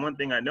was like, well, one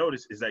thing I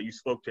noticed is that you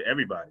spoke to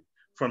everybody,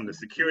 from the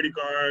security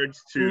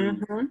guards to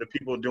the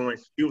people doing.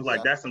 He was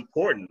like, that's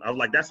important. I was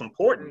like, that's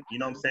important. You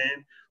know what I'm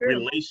saying? Sure.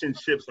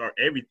 Relationships are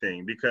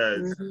everything,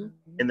 because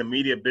in the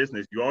media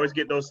business, you always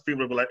get those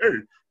people who are like, hey,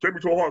 take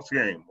me to a Hawks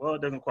game. Well,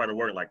 it doesn't quite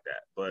work like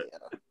that. But,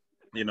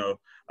 you know,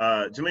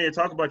 Jamila,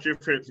 talk about your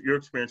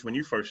experience when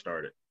you first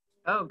started.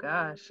 Oh,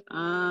 gosh.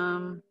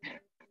 I'm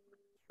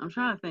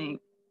trying to think.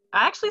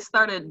 I actually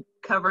started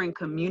covering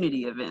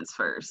community events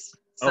first.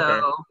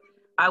 So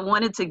I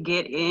wanted to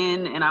get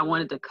in and I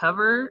wanted to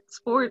cover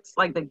sports,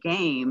 like the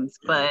games,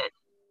 but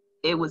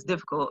it was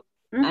difficult.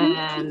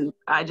 And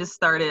I just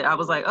started, I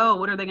was like, oh,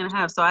 what are they going to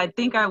have? So I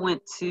think I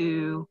went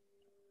to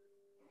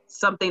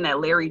something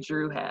that Larry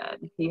Drew had.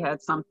 He had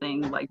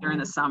something like during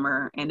the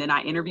summer, and then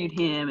I interviewed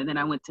him, and then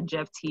I went to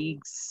Jeff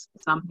Teague's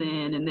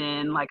something, and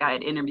then like I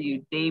had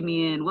interviewed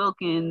Damian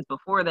Wilkins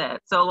before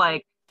that. So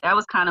like that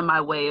was kind of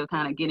my way of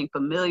kind of getting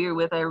familiar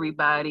with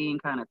everybody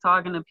and kind of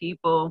talking to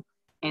people.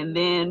 And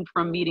then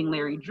from meeting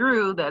Larry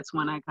Drew, that's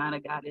when I kind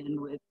of got in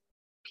with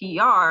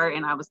PR,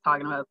 and I was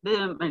talking about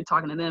them and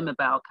talking to them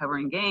about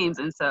covering games.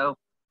 And so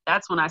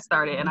that's when I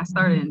started, and I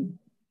started in,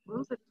 what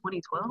was it,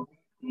 2012?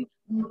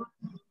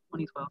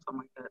 2012, something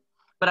like that.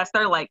 But I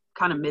started like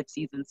kind of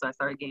mid-season, so I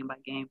started game by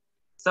game.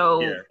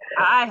 So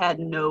I had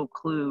no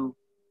clue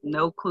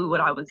what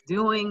I was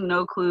doing,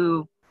 no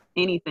clue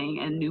anything.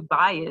 And New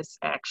Bias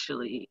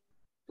actually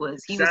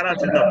Shout out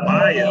to New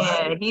Bias.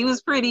 Yeah,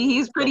 he's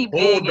pretty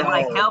big and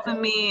like helping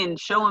me and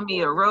showing me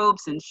the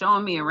ropes and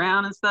showing me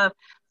around and stuff.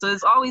 So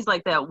it's always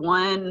like that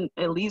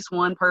at least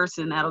one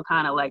person that'll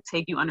kind of like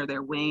take you under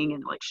their wing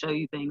and like show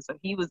you things. So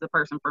he was the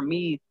person for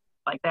me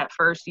like that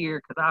first year,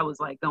 because I was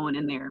like going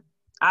in there.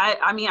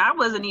 I mean, I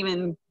wasn't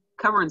even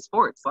covering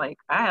sports. Like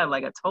I had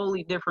like a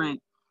totally different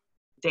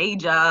day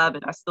job,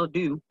 and I still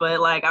do, but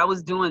like I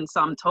was doing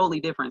something totally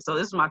different. So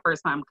this is my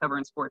first time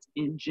covering sports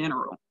in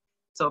general.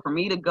 So for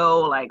me to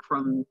go like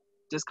from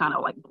just kind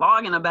of like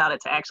blogging about it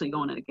to actually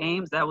going to the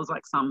games, that was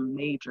like some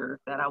major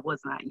that I was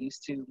not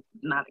used to,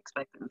 not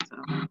expecting.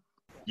 So.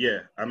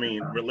 Yeah, I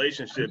mean,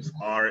 relationships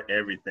are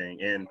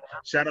everything. And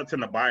shout out to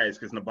Nabias,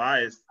 because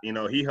Nabias, you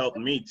know, he helped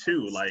me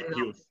too. Like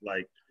he was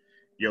like,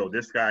 yo,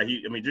 this guy,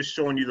 just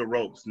showing you the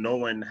ropes,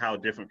 knowing how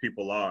different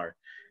people are.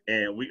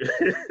 And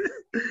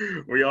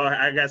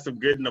I got some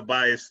good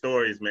Nabias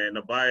stories, man.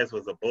 Nabias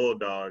was a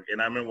bulldog.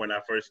 And I remember when I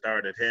first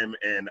started, him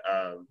and,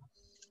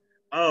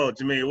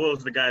 Jamil, what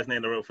was the guy's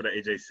name that wrote for the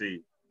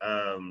AJC?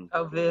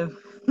 Viv.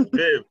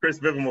 Chris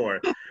Vivamore.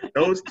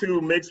 Those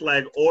two mixed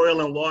like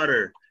oil and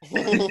water.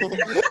 Let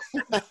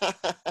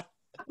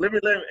me,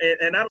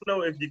 and I don't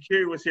know if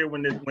Yakira was here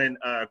when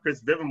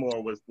Chris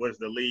Vivamore was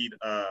the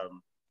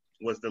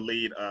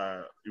lead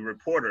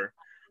reporter,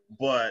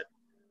 but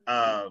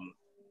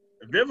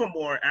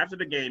Vivamore, after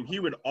the game, he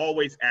would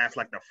always ask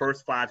like the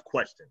first 5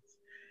 questions,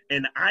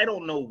 and I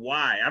don't know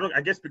why. I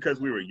guess because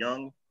we were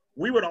young,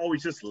 we would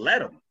always just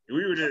let him.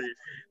 We would just,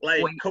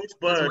 like, Coach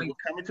Bud would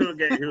come into a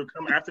game. He would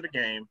come after the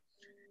game,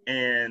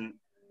 and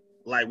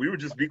like we would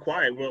just be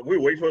quiet. We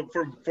would wait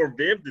for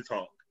Viv to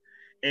talk.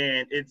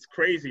 And it's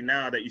crazy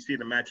now that you see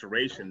the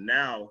maturation.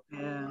 Now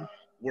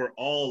we're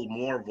all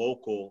more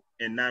vocal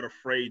and not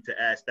afraid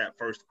to ask that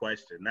first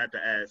question, not to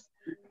ask,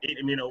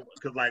 you know,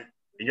 because like,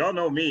 y'all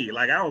know me,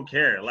 like I don't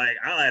care. Like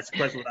I'll ask a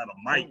question without a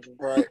mic.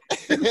 Right.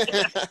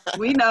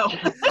 We know.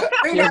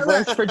 Your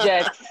voice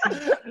projects.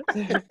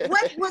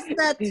 What was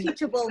the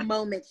teachable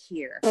moment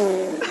here?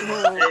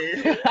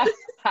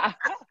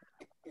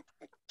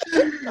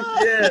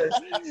 Yeah.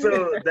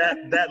 So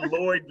that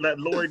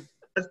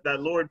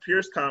Lloyd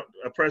Pierce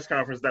press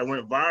conference that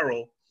went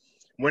viral,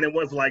 when it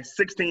was like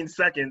 16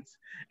 seconds,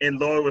 and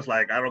Lloyd was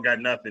like, "I don't got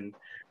nothing,"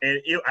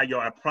 and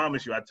I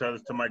promise you, I tell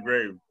this to my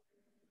grave.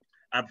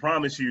 I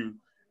promise you,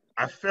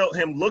 I felt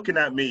him looking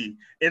at me,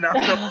 and I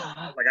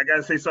felt like I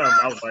gotta say something.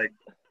 I was like,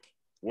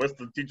 "What's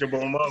the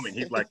teachable moment?"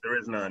 He's like, "There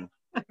is none."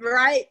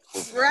 Right.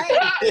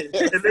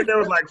 And then there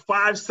was like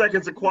 5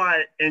 seconds of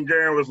quiet, and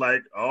Garen was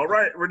like, "All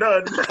right, we're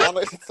done."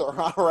 So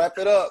I'll wrap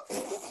it up.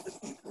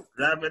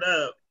 Wrap it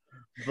up.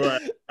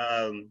 But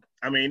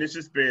I mean, it's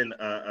just been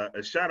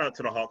a shout out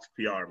to the Hawks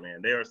PR,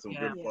 man. They are some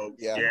good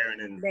folks,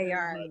 Garen and they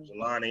are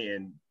Jelani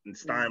and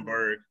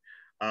Steinberg.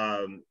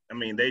 I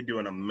mean, they do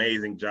an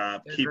amazing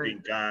job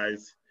keeping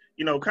guys,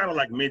 you know, kind of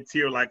like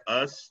mid-tier like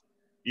us,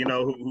 you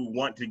know, who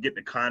want to get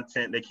the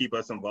content. They keep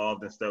us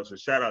involved and stuff. So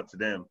shout out to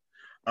them.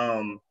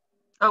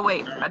 Oh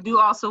wait, I do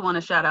also want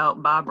to shout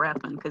out Bob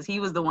Rathman because he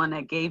was the one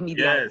that gave me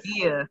the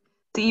idea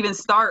to even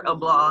start a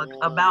blog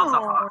about the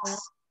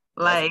Hawks.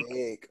 Like,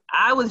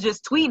 I was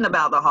just tweeting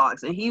about the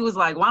Hawks, and he was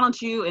like, "Why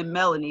don't you?" And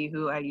Melanie,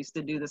 who I used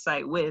to do the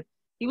site with,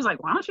 he was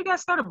like, "Why don't you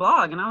guys start a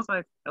blog?" And I was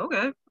like,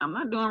 "Okay, I'm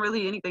not doing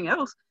really anything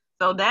else."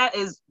 So that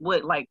is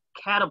what like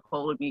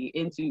catapulted me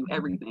into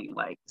everything.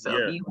 Like,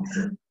 so he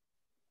was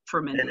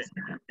tremendous.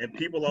 And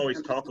people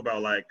always talk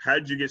about like, how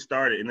did you get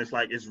started? And it's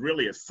like, it's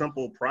really a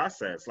simple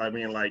process. I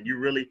mean, like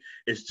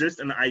it's just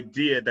an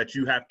idea that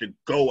you have to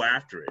go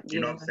after it.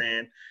 You know what I'm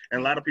saying?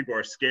 And a lot of people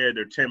are scared,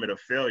 they're timid of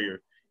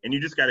failure, and you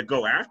just got to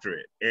go after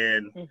it.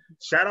 And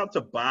shout out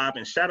to Bob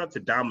and shout out to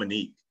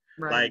Dominique.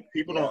 Right. Like,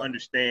 people don't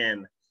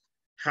understand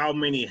how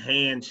many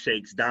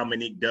handshakes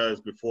Dominique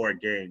does before a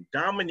game.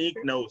 Dominique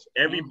knows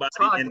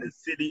everybody in the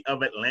city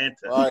of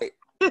Atlanta. Right.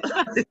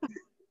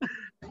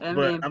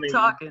 But I mean,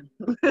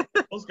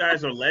 those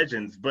guys are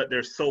legends, but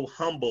they're so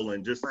humble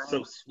and just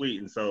so sweet.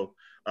 And so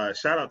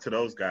shout out to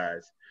those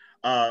guys.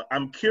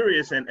 I'm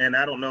curious, and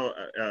I don't know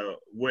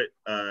what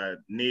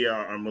Nia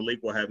or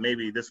Malik will have.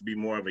 Maybe this would be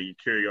more of a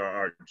Yakiri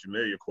or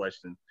Jamelia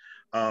question.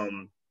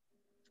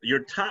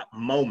 Your top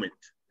moment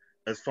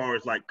as far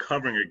as like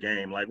covering a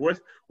game, like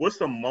what's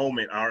the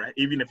moment, or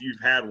even if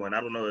you've had one, I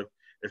don't know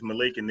if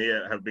Malik and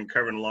Nia have been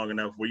covering long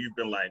enough where you've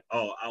been like,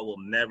 oh, I will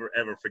never,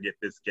 ever forget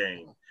this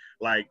game.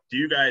 Like, do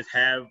you guys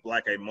have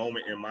like a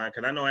moment in mind?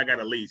 Because I know I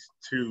got at least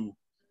 2,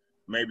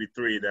 maybe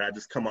 3 that I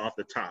just come off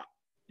the top.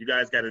 You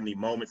guys got any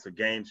moments of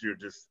games you'll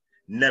just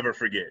never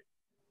forget?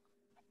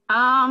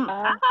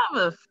 I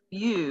have a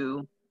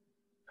few,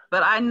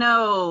 but I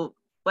know,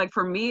 like,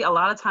 for me, a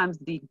lot of times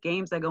the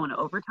games that go into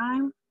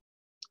overtime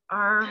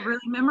are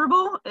really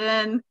memorable.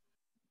 And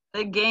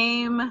the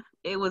game,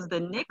 it was the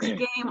Knicks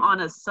game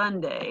on a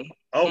Sunday.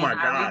 Oh my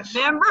gosh. I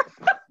remember.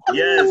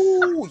 Yes.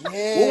 Ooh,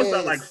 yes. What was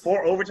that, like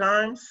 4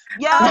 overtimes?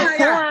 Yes.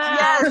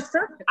 Yes.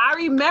 I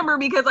remember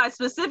because I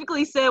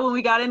specifically said when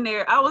we got in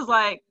there, I was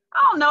like,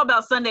 I don't know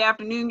about Sunday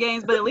afternoon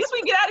games, but at least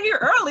we get out of here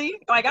early.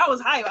 Like, I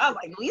was hyped. I was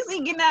like, at least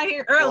we getting out of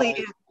here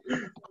early. Right.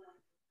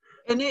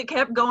 And it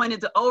kept going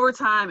into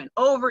overtime and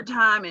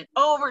overtime and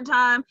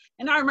overtime.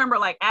 And I remember,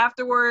 like,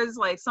 afterwards,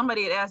 like,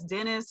 somebody had asked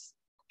Dennis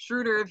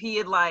Schroeder if he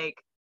had,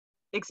 like,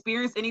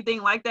 experienced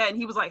anything like that, and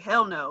he was like,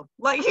 hell no.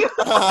 Like, he didn't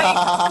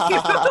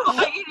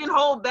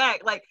hold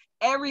back. Like,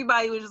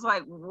 everybody was just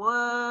like,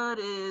 what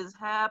is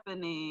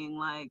happening?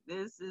 Like,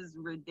 this is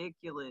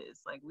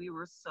ridiculous. Like, we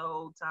were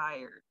so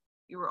tired.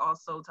 We were all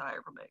so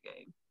tired from that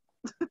game.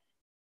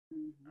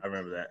 I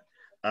remember that.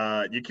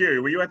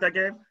 Yakiri, were you at that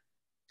game?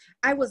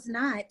 I was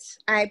not.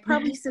 I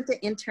probably sent an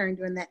intern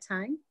during that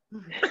time.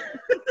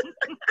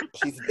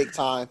 She's big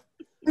time.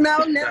 No.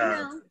 Big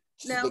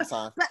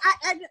time. But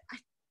I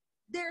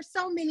there are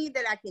so many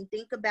that I can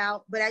think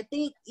about, but I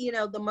think, you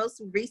know, the most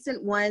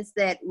recent ones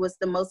that was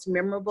the most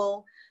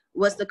memorable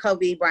was the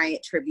Kobe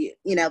Bryant tribute.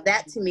 You know,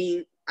 that to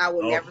me, I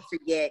will never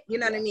forget. You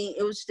know what I mean?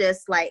 It was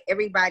just like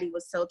everybody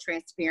was so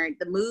transparent.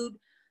 The mood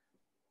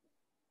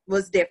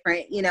was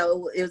different. You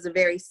know, it was a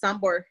very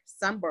somber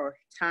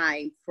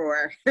time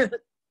for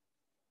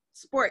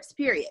sports,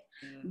 period.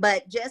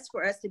 But just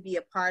for us to be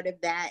a part of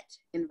that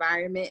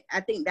environment,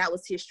 I think that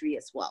was history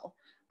as well.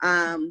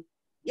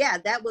 Yeah,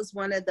 that was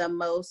one of the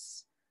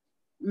most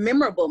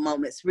memorable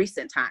moments,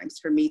 recent times,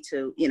 for me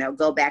to, you know,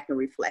 go back and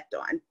reflect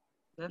on.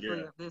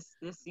 Definitely, this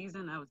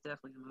season, that was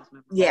definitely the most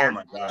memorable. Yeah, oh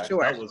my God,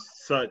 sure. That was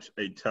such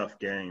a tough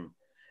game,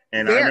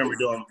 and I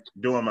remember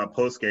doing my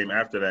post game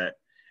after that,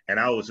 and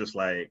I was just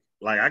like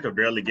I could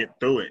barely get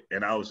through it,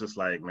 and I was just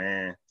like,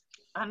 man.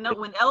 I know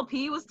when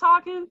LP was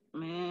talking,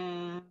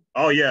 man.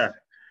 Oh yeah.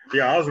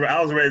 I was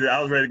ready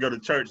to go to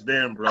church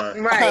then, bro.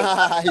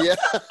 Right.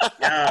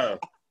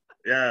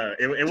 Yeah,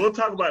 and we'll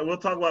talk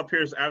about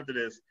Pierce after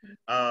this.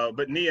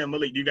 But Nia and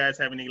Malik, do you guys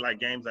have any like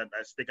games that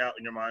stick out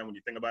in your mind when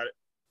you think about it?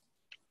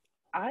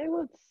 I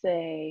would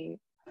say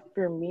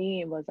for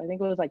me I think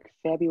it was like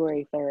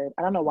February 3rd.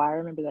 I don't know why I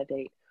remember that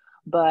date,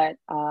 but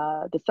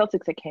the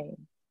Celtics had came,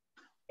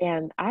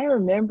 and I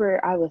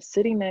remember I was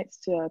sitting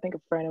next to, I think,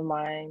 a friend of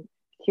mine.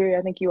 Kiri,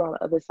 I think you were on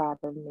the other side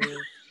of me,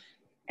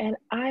 and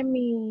I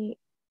mean,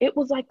 it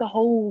was like the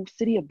whole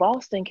city of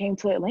Boston came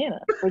to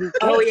Atlanta for this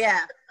game. Oh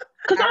yeah.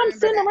 Because I'm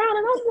sitting around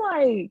and I'm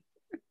like,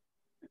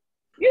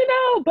 you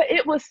know, but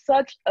it was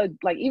such a,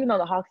 like, even though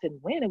the Hawks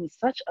didn't win, it was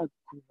such a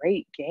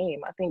great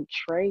game. I think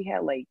Trey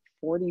had like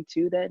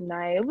 42 that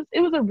night.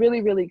 It was a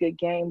really, really good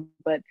game,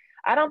 but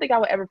I don't think I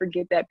would ever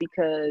forget that,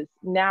 because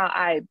now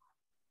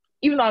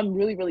even though I'm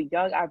really, really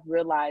young, I've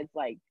realized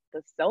like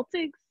the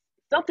Celtics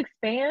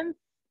fans,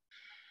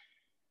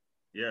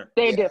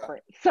 they're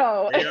different.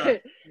 So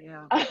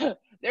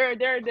they're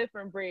a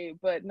different breed.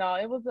 But no,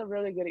 it was a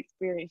really good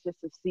experience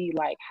just to see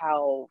like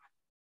how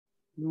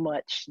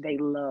much they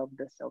love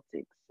the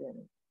Celtics and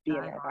be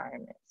in that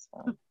environment.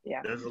 So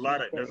yeah, there's a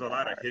lot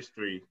of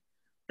history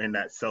in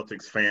that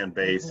Celtics fan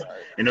base,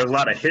 and there's a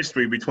lot of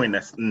history between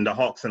the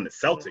Hawks and the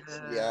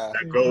Celtics. Yeah,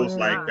 that goes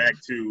like back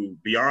to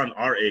beyond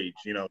our age,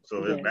 you know.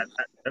 So that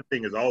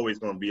thing is always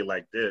going to be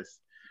like this.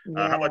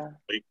 How about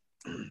you?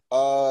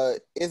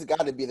 It's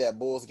got to be that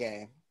Bulls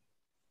game,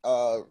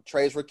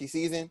 Trey's rookie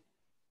season.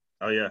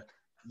 Oh yeah.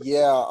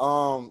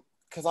 Yeah,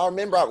 because I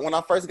remember when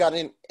I first got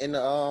in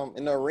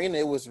the arena,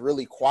 it was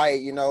really quiet.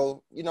 You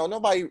know,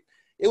 nobody.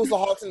 It was the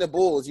Hawks and the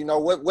Bulls. You know,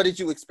 what did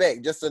you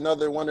expect? Just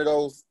another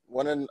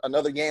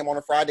another game on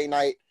a Friday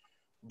night,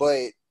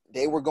 but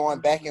they were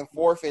going back and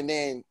forth, and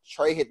then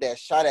Trey hit that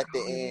shot at the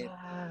end,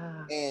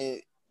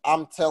 and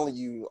I'm telling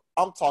you,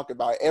 I'm talking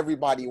about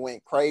everybody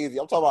went crazy.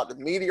 I'm talking about the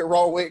media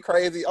roll went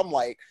crazy. I'm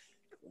like,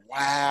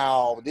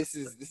 wow, this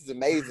is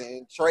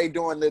amazing. Trey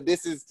doing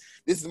this is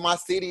my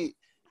city.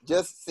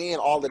 Just seeing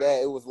all of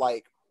that, it was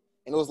like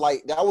that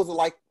was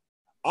like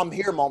I'm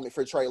here moment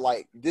for Trey.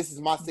 Like, this is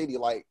my city.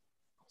 Like,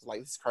 it's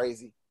like, it's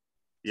crazy.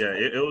 Yeah,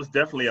 it was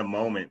definitely a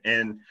moment.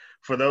 And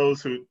for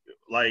those who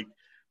like,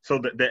 so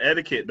the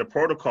etiquette, the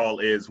protocol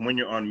is when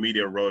you're on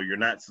media row, you're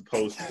not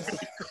supposed to really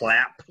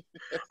clap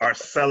or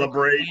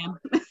celebrate.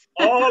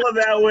 All of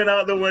that went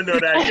out the window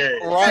that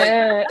game.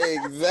 Right,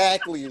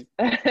 exactly.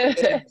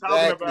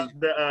 Talking about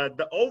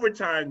the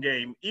overtime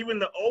game, even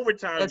the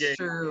overtime game.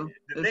 True.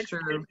 The next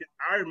game,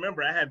 I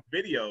remember I had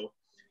video,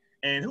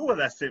 and who was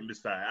I sitting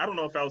beside? I don't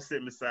know if I was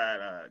sitting beside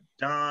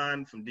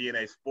John from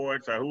DNA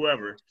Sports or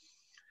whoever.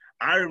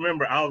 I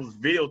remember I was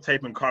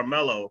videotaping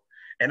Carmelo,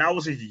 and I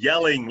was just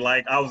yelling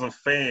like I was a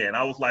fan.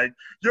 I was like,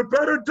 "You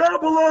better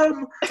double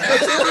him! You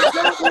better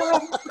double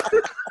him!"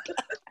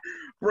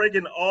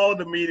 Breaking all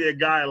the media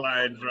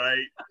guidelines,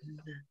 right?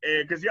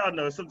 And because y'all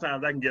know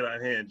sometimes I can get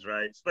unhinged,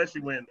 right?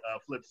 Especially when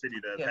Flip City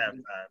does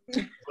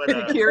halftime.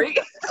 But Curie.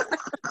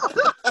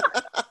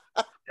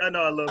 I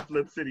know I love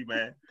Flip City,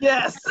 man.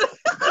 Yes.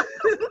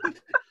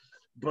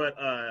 But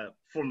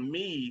for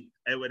me,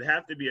 it would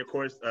have to be, of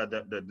course,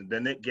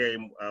 the Knick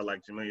game,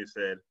 like Jamelia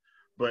said.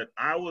 But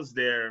I was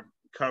there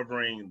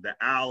covering the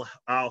Al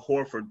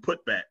Horford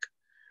putback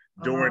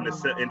during the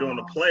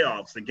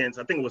playoffs against,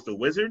 I think it was the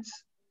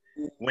Wizards.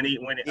 It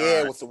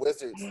was the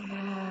Wizards.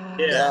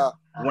 Yeah.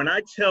 When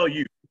I tell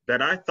you that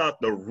I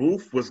thought the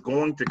roof was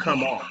going to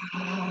come off,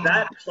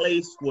 that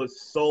place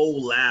was so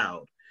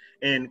loud.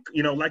 And,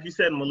 you know, like you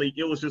said, Malik,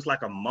 it was just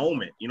like a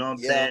moment. You know what I'm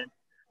saying?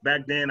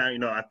 Back then,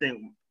 I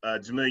think,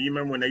 Jamil, you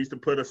remember when they used to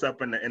put us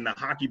up in the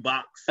hockey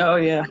box? Oh,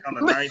 yeah. Like on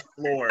the ninth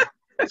floor.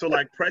 So,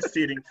 like, press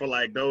seating for,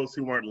 like, those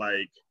who weren't,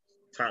 like,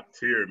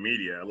 top-tier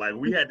media. Like,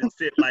 we had to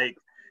sit, like,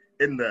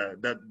 in the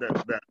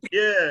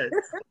it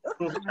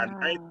was like a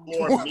ninth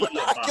floor media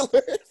box.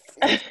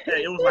 Yeah,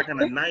 it was like on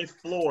the ninth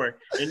floor,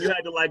 and you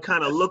had to like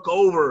kind of look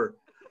over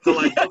to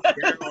like look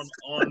down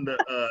on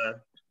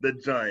the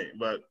giant.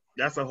 But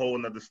that's a whole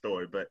another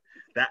story. But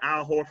that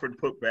Al Horford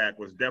putback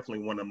was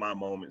definitely one of my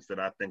moments that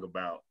I think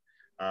about.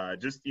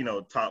 Just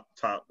top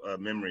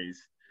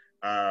memories.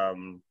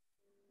 And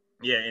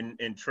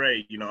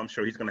Trey, I'm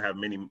sure he's gonna have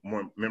many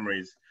more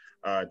memories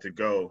to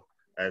go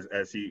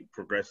as he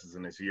progresses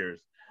in his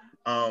years.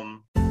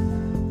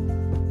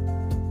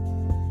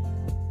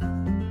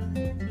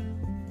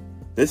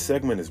 This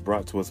segment is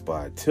brought to us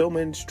by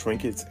Tillman's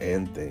Trinkets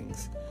and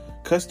Things.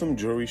 Custom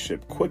jewelry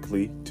shipped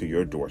quickly to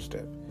your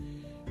doorstep.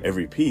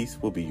 Every piece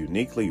will be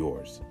uniquely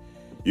yours.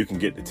 You can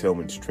get the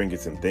Tillman's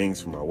Trinkets and Things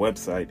from our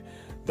website,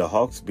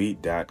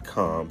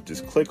 thehawksbeat.com.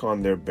 Just click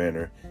on their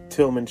banner,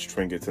 Tillman's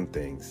Trinkets and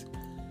Things.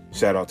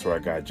 Shout out to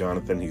our guy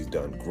Jonathan. He's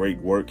done great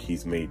work.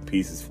 He's made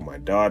pieces for my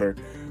daughter,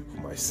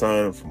 for my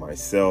son, for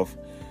myself.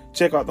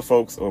 Check out the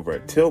folks over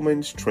at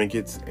Tillman's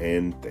Trinkets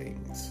and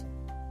Things.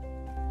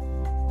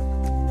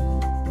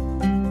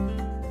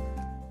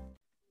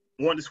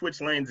 Want to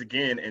switch lanes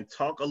again and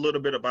talk a little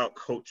bit about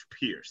Coach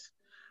Pierce.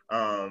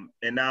 And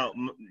now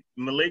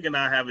Malik and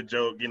I have a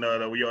joke,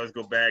 that we always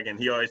go back, and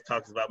he always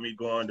talks about me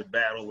going to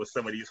battle with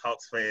some of these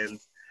Hawks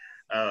fans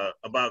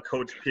about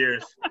Coach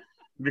Pierce.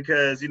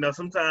 Because,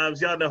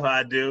 sometimes y'all know how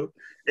I do.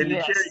 And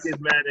Yakiri gets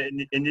mad,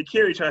 and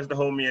Yakiri tries to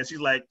hold me, and she's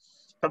like,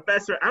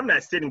 "Professor, I'm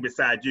not sitting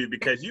beside you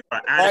because you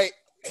are out of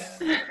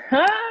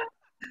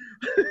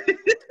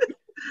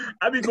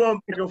I be going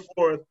back and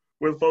forth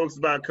with folks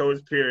about Coach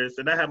Pierce,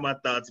 and I have my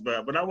thoughts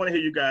about it, but I want to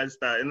hear you guys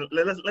start. And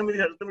let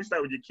me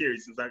start with Yakiri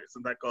since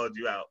I called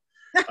you out.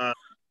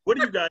 What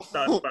do you guys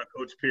thought about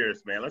Coach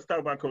Pierce, man? Let's talk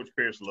about Coach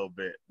Pierce a little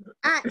bit.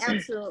 I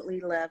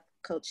absolutely love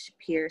Coach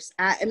Pierce.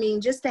 I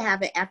mean, just to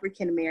have an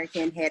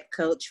African-American head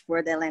coach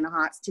for the Atlanta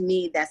Hawks, to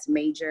me, that's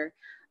major.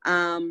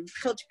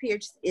 Coach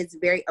Pierce is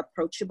very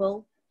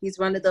approachable. He's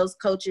one of those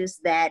coaches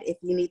that if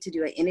you need to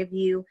do an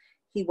interview,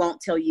 he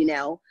won't tell you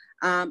no.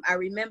 I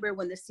remember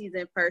when the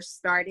season first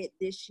started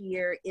this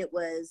year, it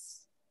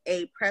was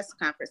a press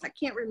conference. I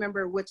can't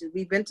remember which,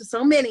 we've been to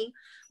so many,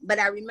 but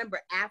I remember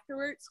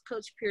afterwards,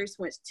 Coach Pierce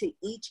went to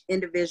each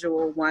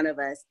individual one of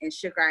us and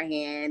shook our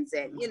hands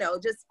and,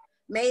 just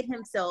made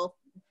himself,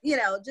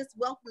 just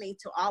welcoming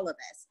to all of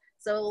us.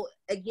 So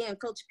again,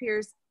 Coach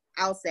Pierce,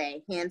 I'll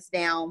say hands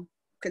down,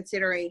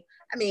 considering,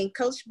 I mean,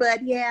 Coach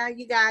Bud, yeah,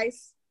 you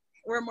guys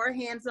were more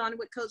hands-on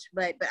with Coach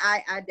Bud, but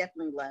I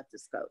definitely love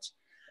this coach.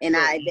 And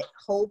I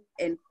hope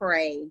and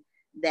pray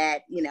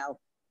that, you know,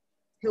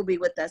 he'll be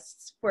with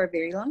us for a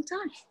very long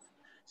time.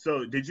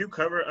 So did you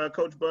cover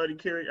Coach Bud and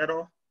Carrie at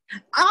all?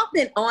 Off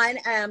and on.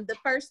 The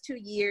first 2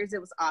 years, it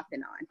was off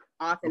and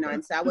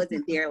on. So I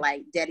wasn't there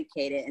like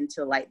dedicated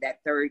until like that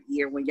third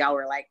year when y'all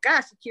were like,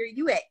 gosh, Akira,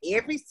 you at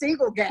every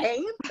single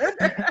game.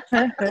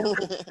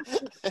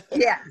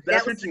 Yeah.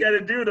 That's what you got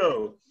to do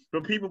though.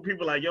 But people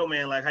like, yo,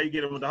 man, like how you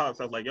get in with the Hawks?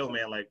 I was like, yo,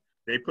 man, like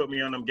they put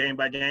me on them game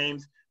by game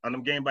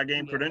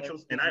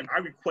credentials. And I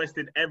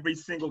requested every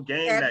single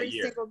game that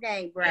year. Every single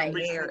game, right.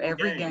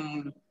 Every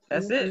game.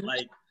 That's it.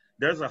 Like,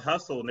 there's a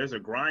hustle and there's a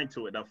grind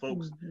to it that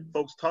folks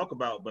talk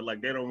about, but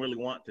like they don't really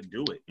want to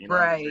do it. You know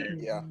right. What I'm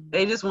saying? Yeah.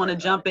 They just want to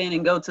jump in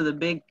and go to the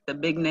big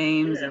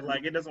names. Yeah, and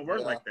like it doesn't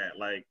work like that.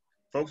 Like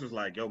folks was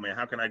like, yo man,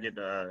 how can I get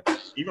the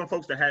even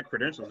folks that had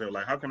credentials, they were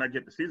like, how can I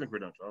get the season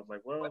credential? I was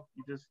like, well,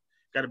 you just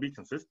gotta be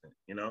consistent,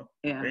 you know?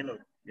 Yeah. There ain't no,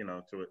 you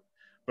know, to it.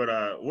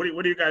 But what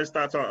do you guys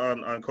thoughts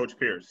on Coach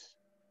Pierce?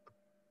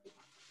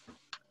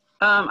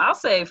 I'll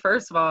say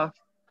first of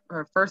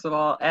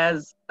all,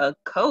 as a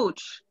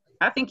coach,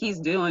 I think he's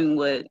doing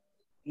what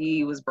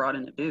he was brought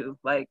in to do.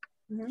 Like,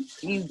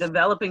 he's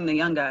developing the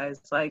young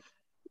guys, like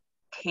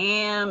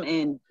Cam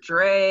and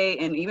Dre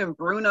and even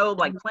Bruno,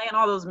 like playing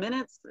all those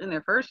minutes in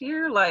their first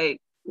year.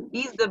 Like,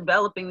 he's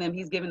developing them.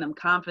 He's giving them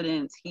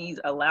confidence. He's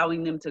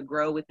allowing them to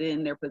grow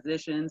within their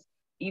positions,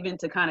 even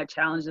to kind of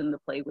challenge them to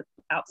play with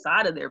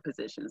outside of their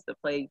positions, to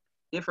play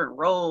different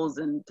roles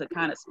and to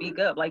kind of speak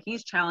up. Like,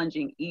 he's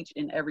challenging each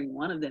and every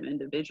one of them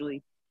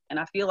individually. And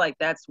I feel like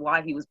that's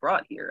why he was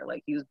brought here.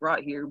 Like, he was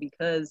brought here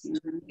because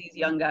these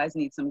young guys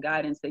need some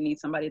guidance. They need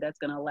somebody that's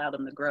going to allow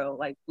them to grow.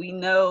 Like, we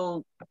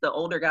know the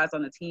older guys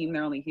on the team,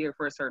 they're only here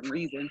for a certain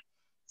reason.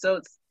 So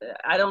it's,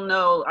 I don't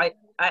know. I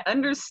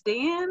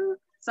understand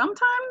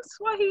sometimes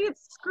why he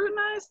gets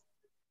scrutinized,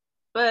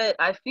 but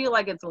I feel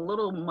like it's a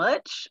little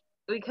much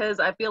because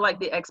I feel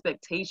like the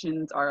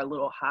expectations are a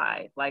little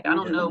high. Like, I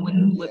don't know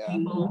what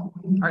people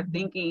are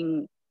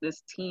thinking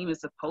this team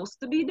is supposed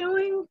to be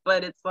doing,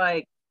 but it's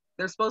like,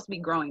 they're supposed to be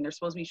growing. They're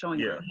supposed to be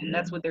showing growth, and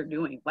that's what they're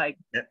doing. Like,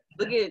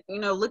 look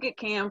at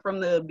Cam from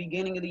the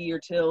beginning of the year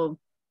till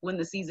when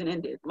the season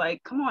ended.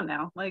 Like, come on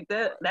now. Like,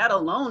 that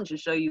alone should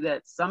show you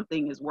that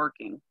something is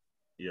working.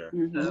 Yeah.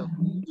 So.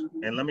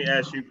 And let me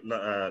ask you,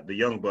 the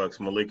young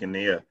Bucks, Malik and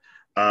Nia,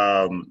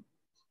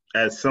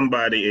 as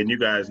somebody, and you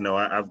guys know,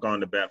 I've gone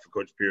to bat for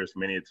Coach Pierce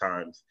many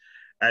times.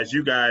 As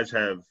you guys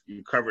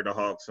you covered the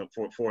Hawks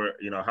for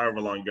you know,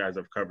 however long you guys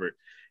have covered,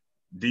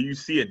 do you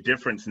see a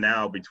difference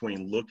now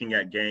between looking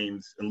at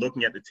games and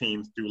looking at the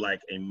teams through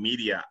like a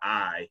media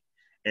eye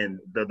and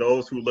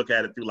those who look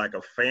at it through like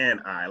a fan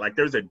eye? Like,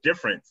 there's a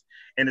difference,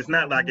 and it's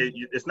not like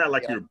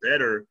you're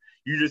better.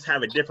 You just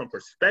have a different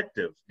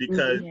perspective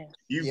because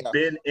you've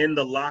been in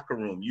the locker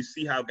room. You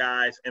see how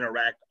guys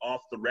interact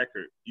off the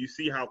record. You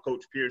see how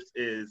Coach Pierce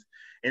is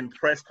in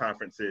press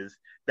conferences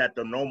that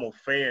the normal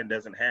fan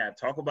doesn't have.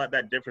 Talk about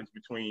that difference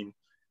between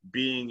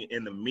being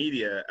in the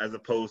media as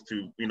opposed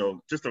to, you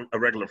know, just a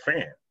regular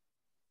fan.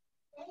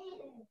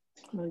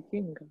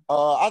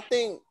 I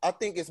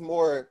think it's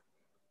more,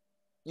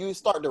 you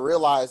start to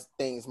realize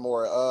things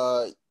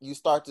more. You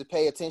start to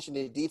pay attention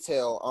to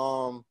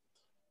detail.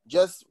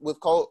 Just with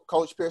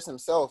Coach Pierce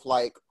himself,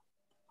 like,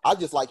 I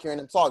just like hearing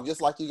him talk.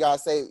 Just like you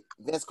guys say,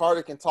 Vince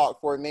Carter can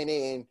talk for a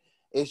minute and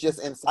it's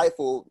just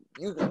insightful.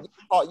 You can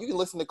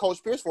listen to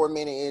Coach Pierce for a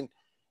minute and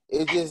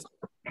it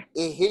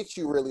hits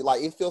you really.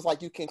 Like, it feels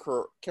like you can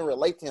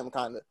relate to him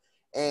kind of.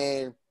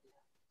 And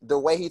the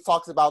way he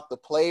talks about the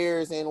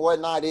players and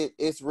whatnot, it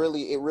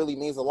really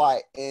means a lot.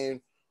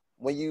 And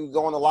when you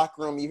go in the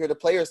locker room, you hear the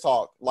players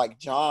talk, like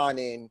John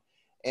and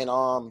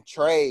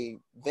Trey,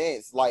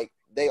 Vince, like,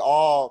 they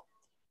all,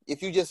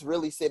 if you just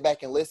really sit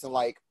back and listen,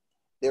 like,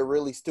 they're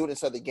really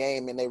students of the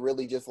game and they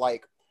really just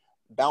like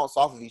bounce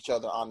off of each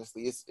other.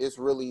 Honestly, it's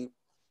really,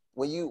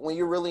 when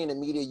you're really in the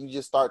media, you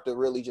just start to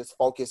really just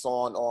focusing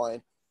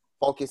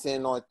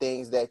on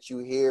things that you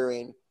hear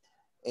and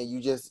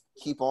you just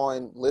keep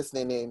on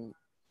listening and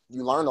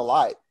you learn a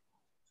lot.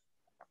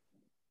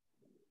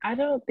 I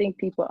don't think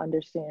people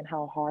understand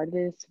how hard it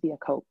is to be a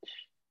coach,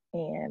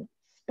 and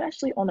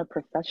especially on a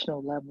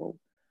professional level.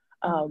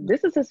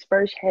 This is his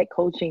first head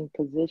coaching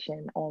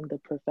position on the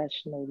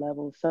professional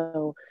level.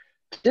 So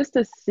just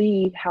to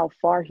see how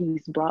far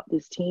he's brought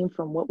this team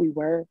from what we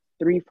were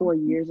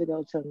 3-4 years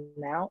ago to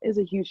now is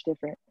a huge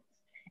difference.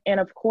 And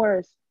of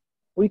course,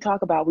 we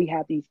talk about, we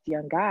have these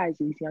young guys,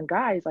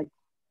 like,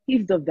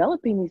 he's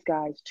developing these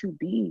guys to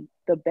be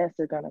the best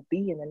they're going to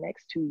be in the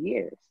next 2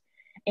 years.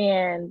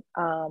 And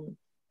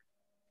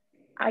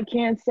I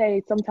can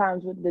say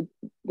sometimes with the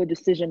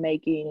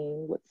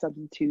decision-making, with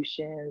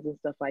substitutions and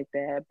stuff like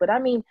that. But I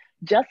mean,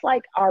 just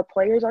like our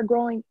players are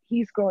growing,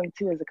 he's growing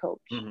too as a coach.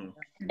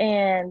 Mm-hmm.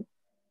 And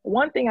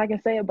one thing I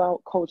can say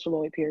about Coach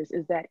Lloyd Pierce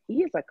is that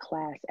he is a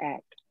class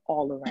act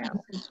all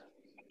around.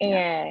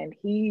 And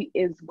he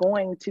is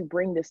going to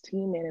bring this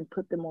team in and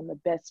put them on the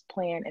best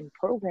plan and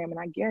program. And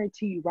I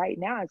guarantee you right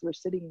now, as we're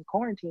sitting in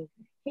quarantine,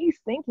 he's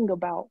thinking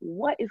about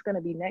what is going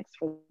to be next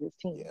for this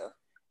team. Yeah.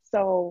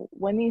 So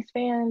when these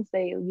fans,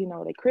 they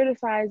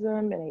criticize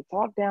him and they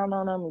talk down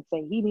on him and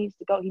say he needs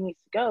to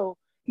go,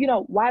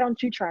 why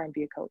don't you try and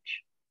be a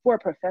coach for a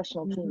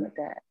professional team at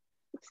that?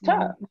 It's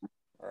tough.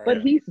 Right.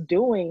 But he's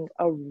doing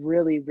a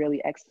really,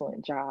 really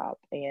excellent job.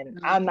 And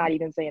I'm not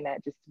even saying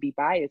that just to be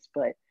biased,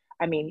 but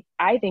I mean,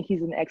 I think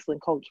he's an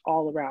excellent coach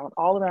all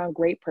around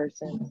great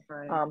person.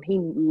 Right. He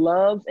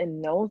loves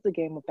and knows the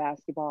game of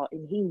basketball,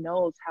 and he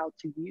knows how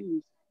to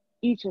use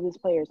each of his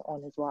players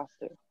on his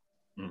roster.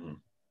 Mm-hmm.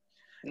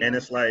 And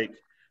it's like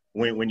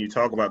when you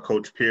talk about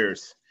Coach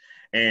Pierce,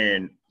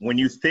 and when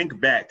you think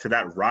back to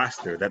that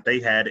roster that they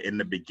had in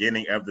the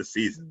beginning of the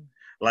season,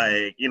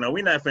 like,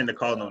 we're not finna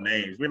call no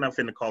names. We're not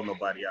finna call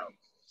nobody out.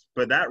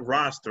 But that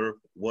roster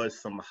was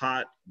some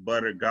hot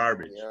butter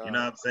garbage. Yeah. You know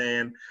what I'm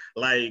saying?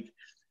 Like,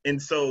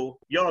 and so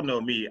y'all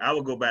know me. I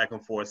would go back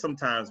and forth.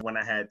 Sometimes when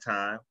I had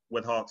time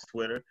with Hawks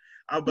Twitter,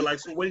 I would be like,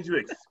 so what did you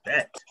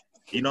expect?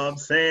 You know what I'm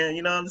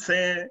saying?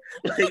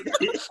 Like,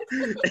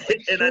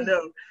 and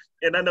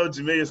I know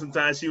Jamelia,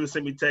 sometimes she would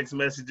send me text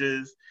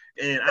messages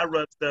and I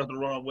run stuff the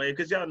wrong way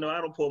because y'all know I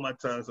don't pull my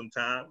tongue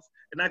sometimes.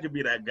 And I could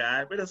be that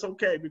guy, but it's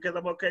okay because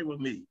I'm okay with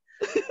me.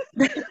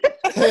 I'm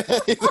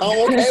okay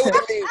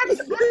with me.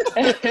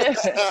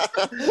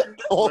 I'm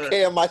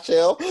okay in my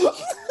shell.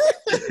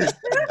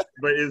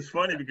 But it's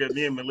funny because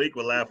me and Malik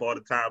would laugh all the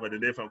time at the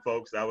different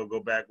folks I would go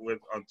back with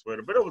on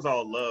Twitter. But it was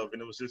all love,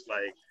 and it was just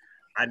like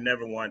I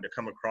never wanted to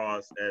come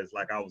across as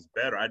like I was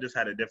better. I just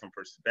had a different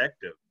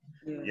perspective,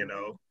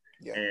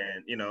 Yeah.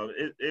 And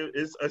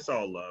it's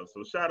all love.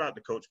 So shout out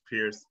to Coach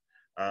Pierce.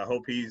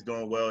 Hope he's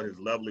doing well. His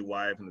lovely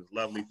wife and his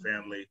lovely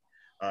family.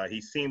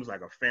 He seems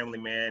like a family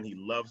man. He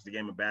loves the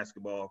game of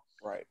basketball.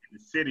 Right. The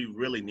city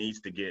really needs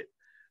to get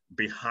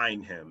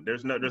behind him.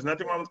 There's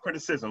nothing wrong with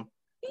criticism.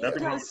 He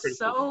does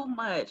so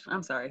much.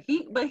 I'm sorry.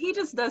 He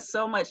just does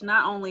so much,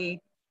 not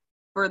only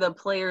for the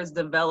players'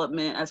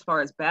 development as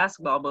far as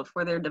basketball, but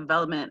for their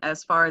development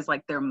as far as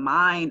like their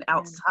mind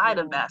outside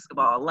of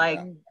basketball. Like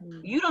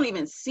you don't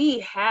even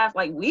see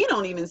we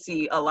don't even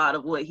see a lot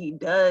of what he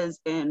does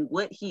and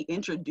what he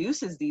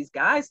introduces these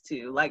guys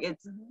to. Like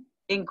it's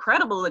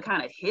incredible the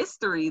kind of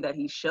history that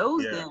he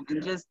shows them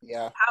and just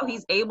how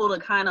he's able to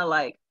kind of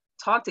like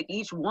talk to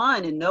each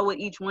one and know what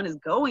each one is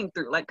going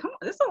through. Like, come on,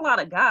 there's a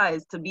lot of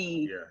guys to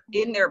be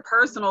in their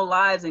personal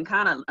lives and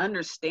kind of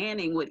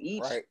understanding what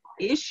each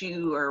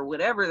issue or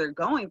whatever they're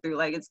going through.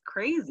 Like, it's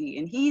crazy.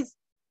 And he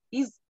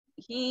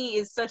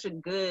is such a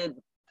good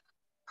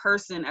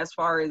person as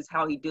far as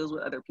how he deals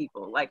with other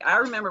people. Like, I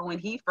remember when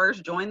he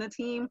first joined the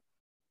team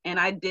and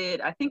I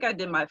think I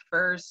did my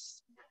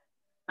first,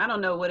 I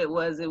don't know what it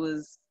was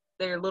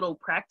their little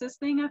practice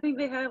thing I think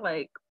they had,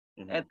 like,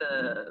 at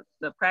the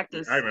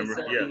practice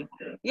facility.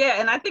 Yeah,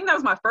 and I think that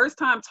was my first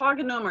time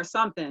talking to him or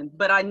something,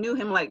 but I knew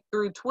him like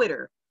through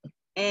Twitter.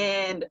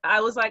 And I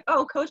was like,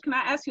 oh, Coach, can I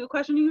ask you a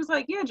question? And he was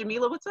like, yeah,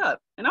 Jameela, what's up?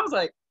 And I was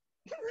like,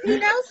 he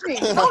knows me.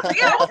 I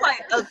was like,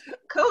 a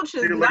coach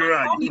is not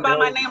calling me by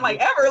my name like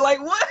ever.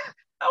 Like, what?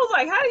 I was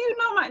like, how do you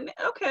know my name?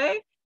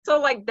 Okay. So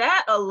like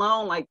that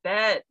alone, like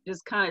that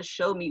just kind of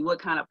showed me what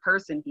kind of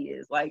person he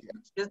is. Like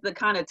just the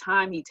kind of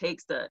time he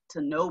takes to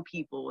know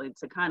people and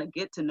to kind of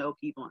get to know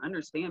people and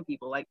understand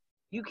people. Like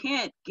you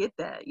can't get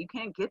that. You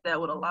can't get that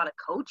with a lot of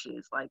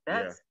coaches. Like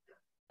that's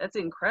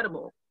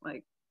incredible.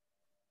 Like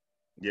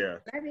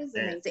that is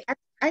amazing.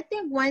 I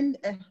think one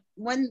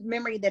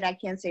memory that I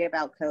can say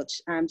about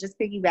Coach, just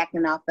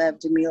piggybacking off of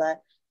Jameela,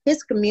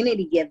 his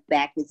community give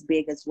back is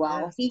big as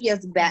well. Yes. He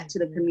gives back to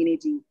the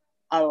community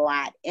a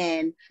lot.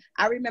 And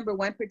I remember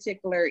one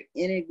particular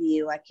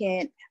interview, I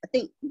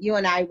think you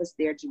and I was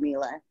there,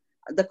 Jameela,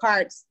 the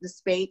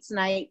spades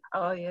night.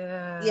 Oh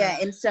yeah. Yeah.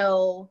 And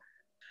so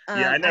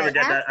I never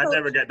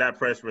got that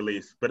press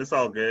release, but it's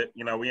all good.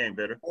 We ain't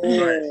bitter.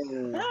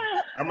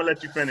 I'm gonna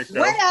let you finish though.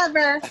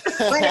 Whatever.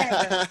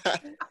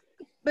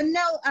 But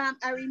no,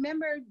 I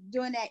remember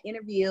doing that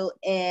interview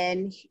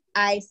and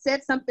I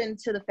said something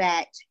to the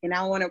fact, and I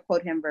don't want to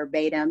quote him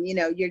verbatim,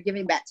 you're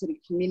giving back to the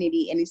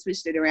community, and he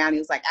switched it around. He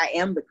was like, I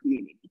am the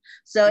community.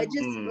 So it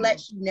just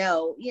lets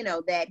you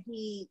know, that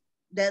he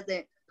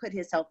doesn't put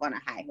himself on a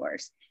high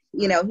horse.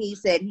 He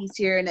said he's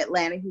here in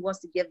Atlanta. He wants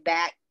to give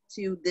back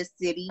to this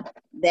city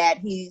that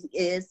he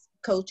is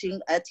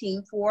coaching a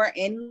team for,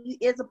 and he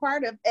is a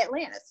part of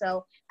Atlanta.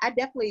 So I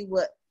definitely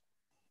would.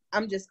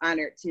 I'm just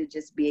honored to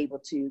just be able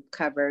to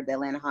cover the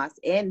Atlanta Hawks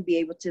and be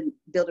able to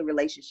build a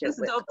relationship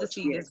with dope to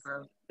see his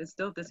growth. It's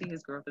dope to see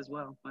his growth as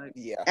well. Like,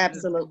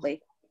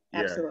 absolutely.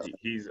 Absolutely.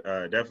 He's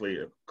definitely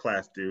a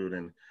class dude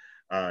and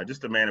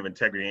just a man of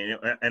integrity.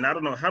 And I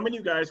don't know how many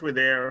of you guys were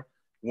there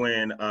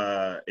when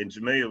and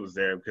Jamelia was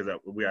there because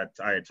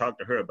I had talked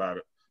to her about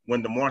it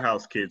when the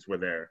Morehouse kids were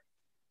there.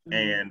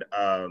 And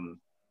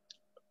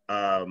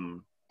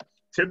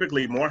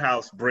typically,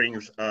 Morehouse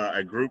brings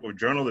a group of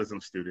journalism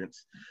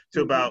students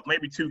to about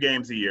maybe 2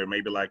 games a year,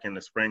 maybe like in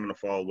the spring and the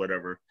fall,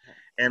 whatever.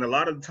 And a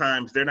lot of the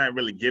times they're not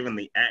really given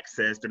the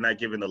access. They're not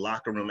given the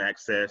locker room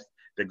access.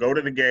 They go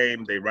to the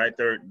game, they write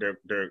their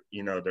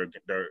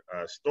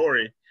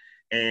story,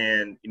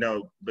 and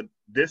but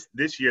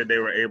this year they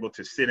were able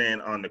to sit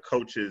in on the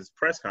coach's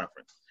press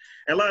conference.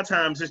 And a lot of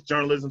times this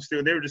journalism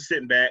still, they were just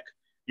sitting back,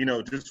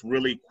 just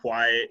really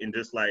quiet and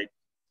just like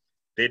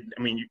the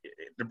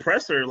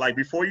presser, like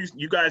before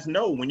you guys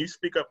know, when you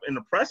speak up in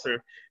the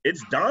presser,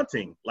 it's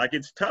daunting. Like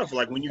it's tough.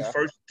 Like when you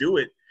first do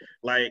it,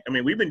 like,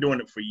 we've been doing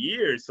it for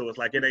years. So it's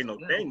like, it ain't no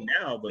thing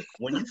now. But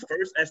when you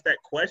first ask that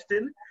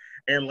question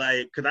and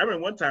like, cause I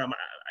remember one time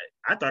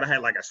I thought I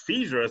had like a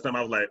seizure or something.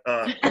 I was like,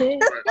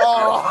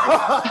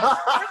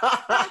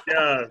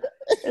 yeah.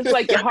 It's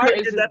like your heart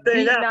is just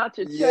beating out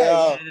your chest.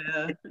 Yeah.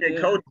 And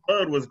Coach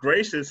Bud was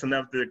gracious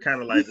enough to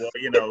kind of like, well,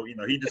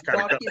 he just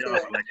kind of cut me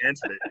off and like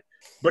answered it.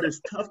 But it's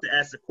tough to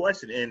ask the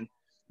question. And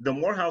the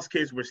Morehouse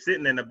kids were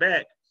sitting in the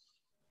back,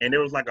 and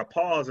there was like a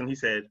pause, and he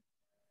said,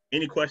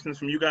 "Any questions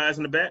from you guys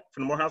in the back,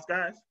 from the Morehouse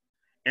guys?"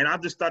 And I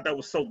just thought that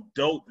was so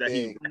dope that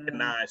he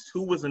recognized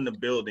who was in the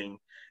building,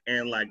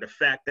 and like the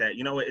fact that,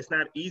 it's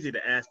not easy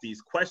to ask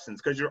these questions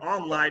because you're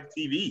on live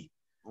TV.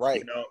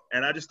 Right.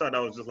 And I just thought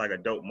that was just like a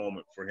dope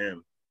moment for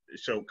him to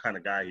show kind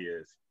of guy he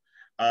is.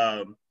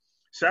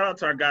 Shout out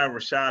to our guy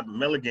Rashad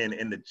Milligan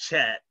in the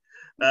chat.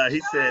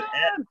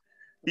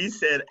 He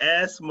said,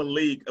 ask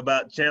Malik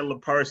about Chandler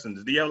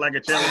Parsons. Do you have like a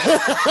Chandler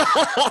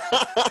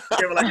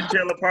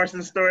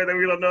Parsons story that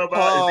we don't know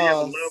about? Do you have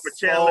a love for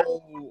Chandler?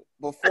 So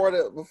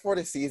before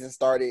the season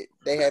started,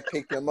 they had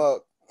picked him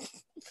up,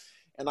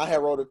 and I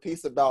had wrote a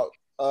piece about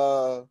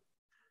the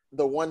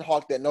one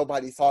Hawk that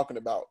nobody's talking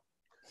about.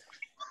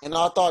 And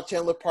I thought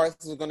Chandler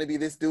Parsons was going to be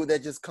this dude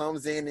that just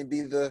comes in and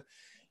be the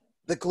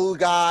glue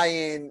guy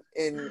and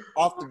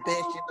off the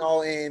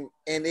bench,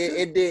 and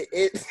it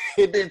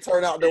didn't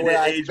turn out the way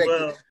I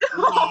expected.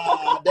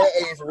 Well. That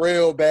aged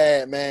real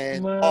bad,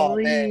 man.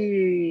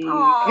 Malik.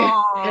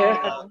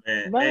 Oh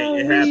man. Man.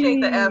 Hey,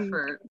 appreciate the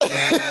effort.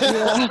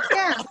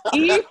 Yeah.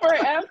 E for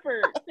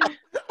effort.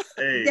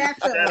 Hey,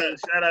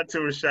 shout out to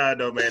Rashad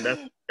though, man.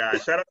 That's the guy.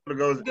 Shout out to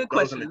those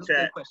in the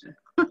chat.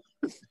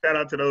 Shout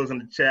out to those in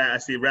the chat. I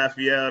see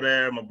Raphael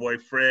there, my boy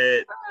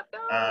Fred,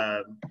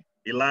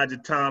 Elijah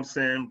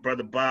Thompson,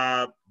 brother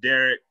Bob,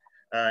 Derek,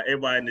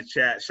 everybody in the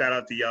chat. Shout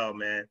out to y'all,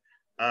 man.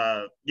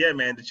 Yeah,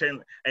 man. The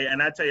Chandler. Hey,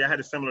 and I tell you, I had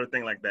a similar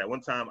thing like that.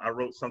 One time, I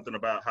wrote something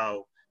about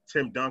how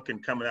Tim Duncan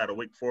coming out of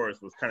Wake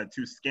Forest was kind of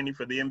too skinny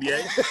for the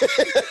NBA.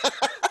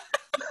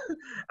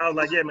 I was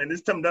like, yeah, man,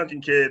 this Tim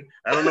Duncan kid,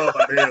 I don't know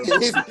about him.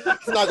 He's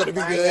not going to be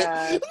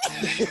good.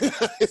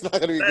 It's not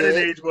going to be good. Not in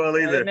age well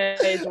either.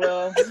 Age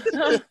well.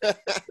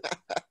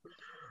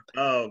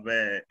 Oh,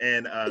 man.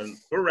 And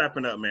we're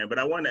wrapping up, man. But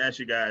I wanted to ask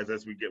you guys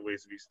as we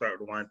start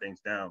to wind things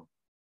down,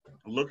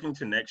 looking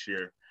to next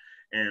year,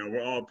 and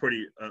we're all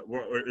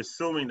we're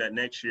assuming that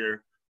next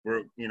year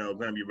we're, going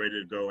to be ready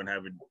to go and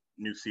have a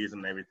new season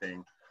and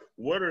everything.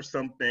 What are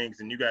some things,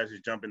 and you guys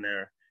just jump in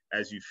there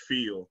as you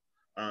feel,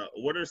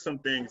 what are some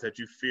things that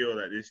you feel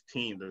that this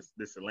team,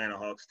 this Atlanta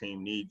Hawks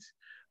team needs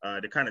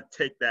to kind of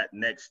take that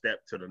next step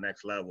to the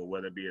next level,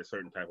 whether it be a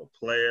certain type of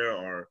player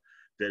or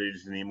that they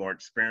just need more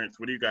experience?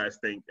 What do you guys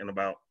think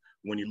about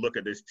when you look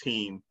at this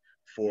team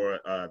for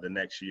the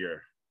next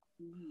year?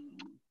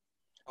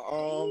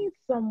 I need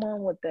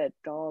someone with that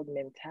dog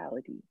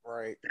mentality.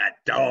 Right. That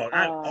dog.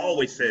 I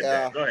always said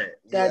that. Go ahead.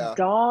 That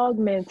dog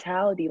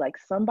mentality, like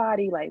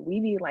somebody, like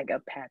we need like a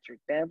Patrick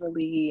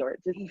Beverly or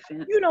just,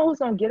 who's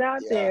going to get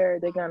out there.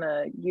 They're going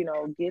to,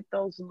 get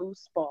those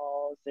loose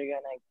balls. They're going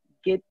to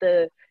get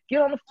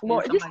on the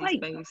floor. Just like,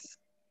 space.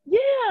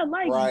 Yeah,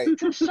 like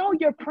to show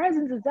your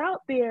presence is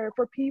out there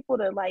for people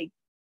to like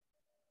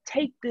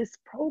take this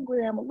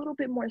program a little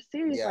bit more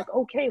serious. Like,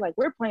 okay, like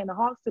we're playing the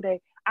Hawks today.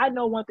 I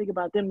know one thing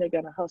about them, they're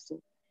going to hustle.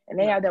 And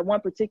they have that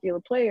one particular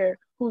player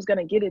who's going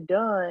to get it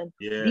done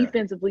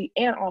defensively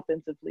and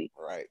offensively.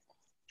 Right.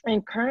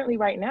 And currently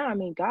right now, I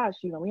mean, gosh,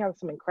 we have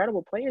some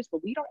incredible players,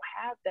 but we don't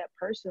have that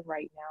person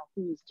right now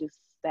who's just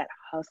that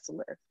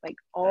hustler. Like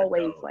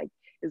always, like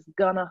is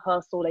going to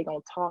hustle. They're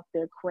going to talk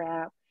their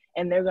crap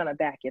and they're going to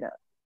back it up.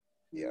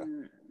 Yeah.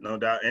 No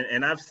doubt.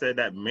 And I've said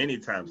that many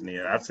times,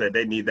 Nia. I've said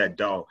they need that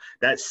dog.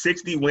 That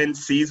 60-win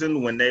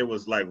season when they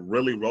was like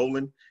really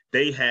rolling,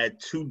 they had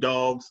two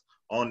dogs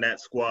on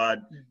that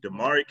squad,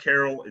 DeMarre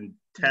Carroll and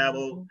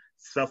Thabo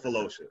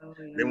Sefolosha.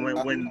 Then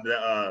when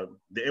the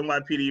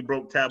NYPD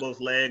broke Thabo's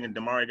leg and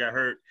DeMarre got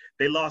hurt,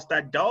 they lost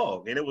that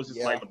dog. And it was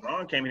just like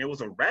LeBron came in, it was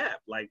a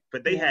wrap. Like,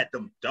 but they had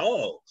them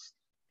dogs.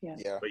 Yeah.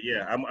 But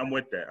I'm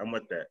with that. I'm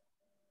with that.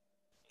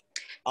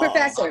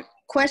 Professor,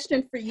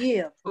 question for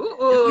you.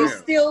 You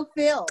still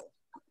feel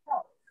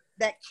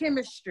that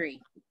chemistry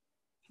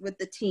with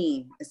the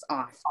team is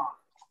off?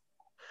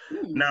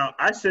 Now,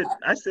 I said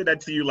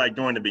that to you like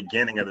during the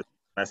beginning of the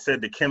 – I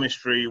said the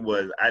chemistry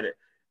was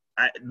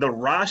the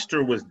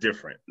roster was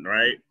different,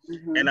 right?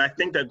 Mm-hmm. And I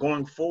think that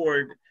going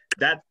forward,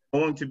 that's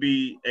going to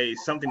be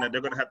something that they're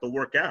going to have to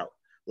work out.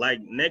 Like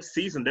next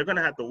season, they're going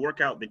to have to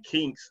work out the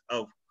kinks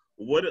of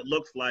what it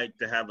looks like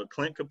to have a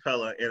Clint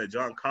Capella and a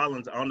John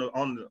Collins on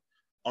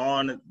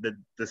on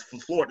the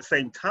floor at the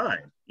same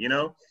time, you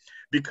know,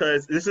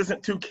 because this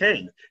isn't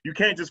 2K. You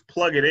can't just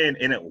plug it in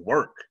and it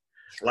work.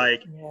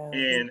 Like,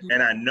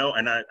 and I know,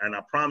 and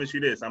I promise you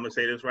this, I'm gonna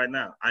say this right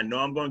now. I know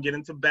I'm gonna get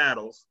into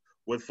battles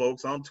with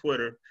folks on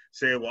Twitter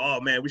saying, well,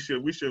 oh man,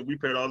 we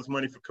paid all this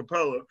money for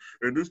Capella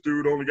and this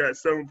dude only got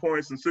 7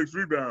 points and 6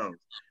 rebounds.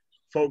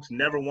 Folks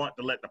never want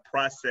to let the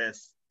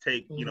process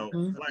take, you know,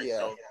 flight.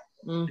 So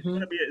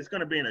it's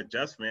gonna be an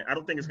adjustment. I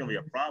don't think it's gonna be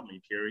a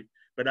problem, Kerry,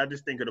 but I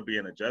just think it'll be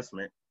an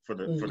adjustment for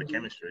the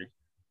chemistry.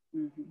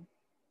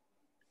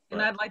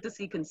 And I'd like to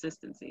see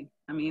consistency.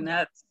 I mean,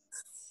 that's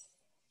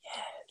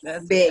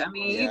big. I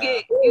mean, you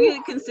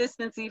get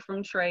consistency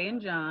from Trey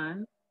and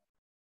John,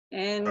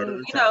 and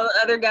you know,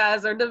 other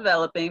guys are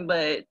developing,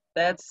 but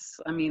that's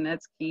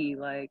key.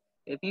 Like,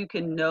 if you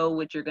can know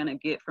what you're gonna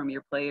get from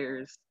your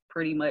players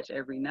pretty much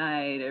every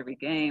night, every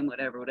game,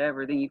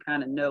 whatever, then you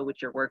kind of know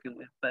what you're working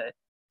with. But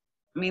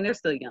I mean, they're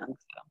still young,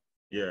 so.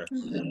 Yeah,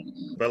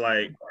 but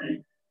like,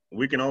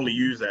 we can only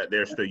use that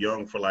they're still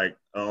young for like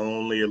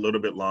only a little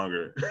bit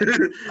longer.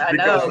 I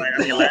know. Like, I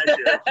mean, last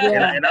year,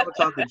 and I would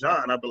talk to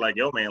John. I'd be like,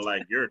 "Yo, man,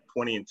 like you're a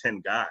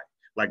 20-10 guy.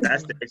 Like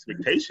that's the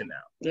expectation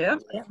now. Yeah.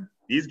 Like,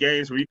 these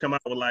games where you come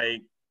out with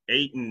like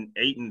 8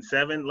 and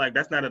 7, like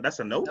that's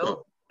a no go.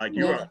 Nope. Like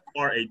you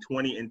are a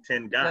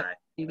 20-10 guy.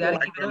 You gotta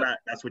like or not,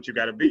 that's what you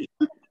got to be.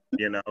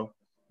 You know.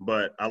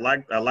 But I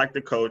like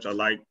the coach. I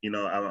like, you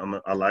know,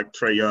 I like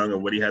Trae Young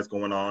and what he has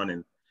going on,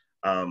 and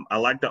I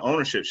like the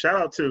ownership. Shout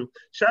out to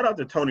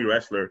Tony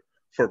Ressler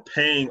for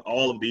paying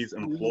all of these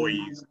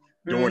employees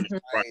during this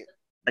crisis.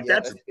 Like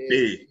that's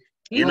big.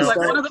 He was like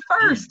one of the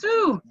first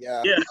too.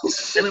 Yeah.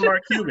 Him and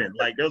Mark Cuban.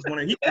 Like there was one.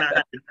 He not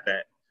happy with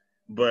that,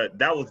 but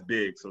that was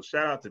big. So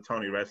shout out to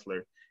Tony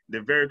Ressler.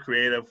 They're very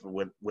creative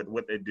with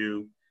what they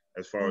do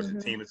as far as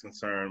the team is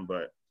concerned.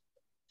 But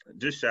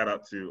just shout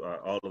out to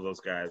all of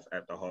those guys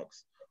at the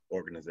Hawks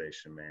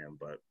organization, man.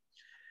 But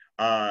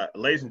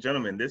ladies and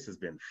gentlemen, this has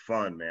been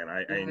fun, man.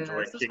 I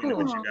enjoy kicking it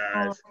with you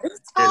guys.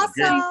 It's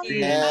awesome.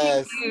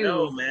 Yes.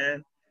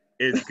 Man.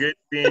 It's good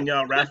seeing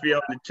y'all.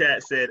 Raphael in the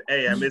chat said,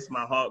 hey, I miss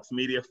my Hawks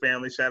media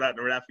family. Shout out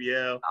to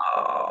Raphael.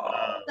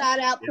 Shout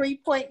out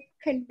 3-point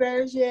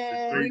conversion.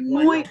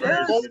 3-point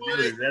conversion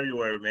is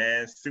everywhere,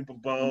 man. Super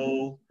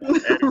Bowl,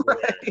 everywhere.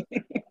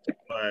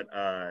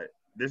 But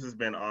this has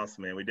been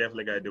awesome, man. We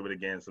definitely got to do it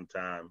again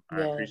sometime.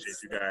 Yes. I appreciate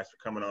you guys for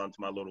coming on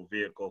to my little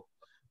vehicle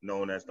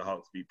known as the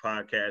Hawks Beat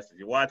Podcast. If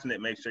you're watching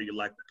it, make sure you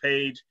like the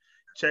page.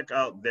 Check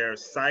out their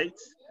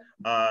sites.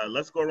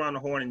 Let's go around the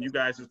horn and you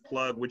guys just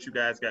plug what you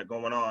guys got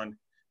going on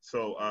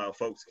so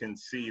folks can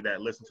see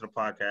that, listen to the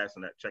podcast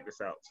and that check us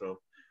out. So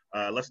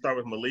let's start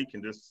with Malik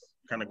and just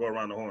kind of go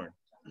around the horn.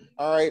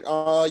 All right.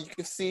 You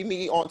can see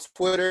me on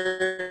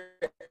Twitter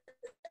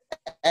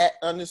at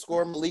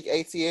 _Malik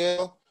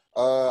ATL.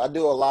 I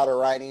do a lot of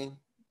writing.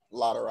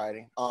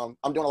 I'm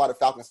doing a lot of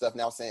Falcon stuff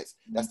now since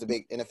that's the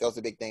big NFL's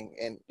the big thing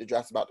and the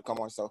draft's about to come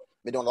on. So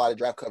been doing a lot of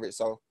draft coverage.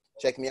 So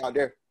check me out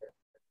there.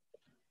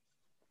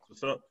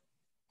 What's up?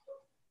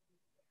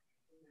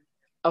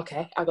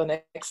 Okay, I'll go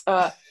next.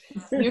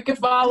 You can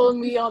follow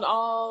me on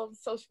all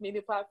social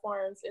media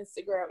platforms,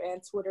 Instagram and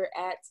Twitter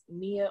at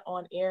Nia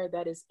On Air.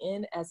 That is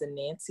N as in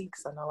Nancy,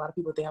 because I know a lot of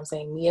people think I'm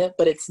saying Nia,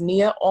 but it's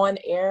Nia On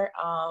Air.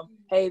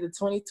 Hey, the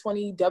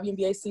 2020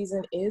 WNBA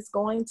season is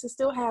going to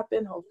still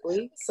happen,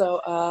 hopefully. So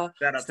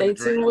stay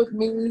tuned with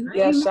me.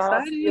 Yeah, shout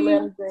out to your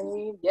Atlanta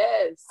Dream.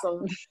 Yes,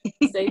 so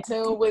stay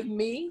tuned with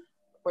me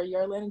for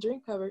your Atlanta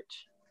Dream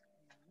coverage.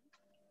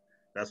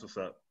 That's what's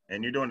up.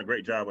 And you're doing a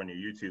great job on your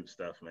YouTube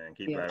stuff, man.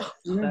 Keep at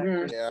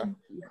it. Yeah.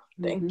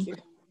 Thank you.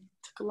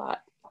 Took a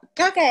lot.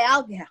 Okay,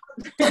 I'll go.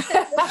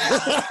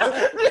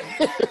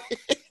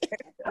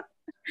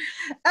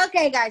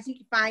 Okay, guys, you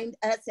can find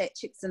us at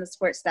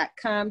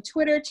chicksinthesports.com,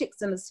 Twitter,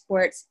 Chicks in the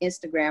Sports,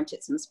 Instagram,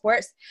 Chicks in the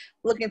Sports.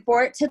 Looking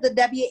forward to the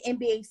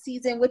WNBA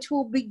season, which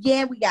will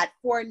begin. We got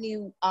 4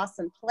 new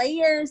awesome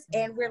players,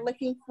 and we're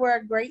looking for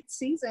a great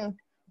season.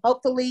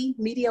 Hopefully,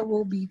 media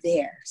will be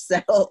there. So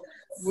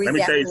let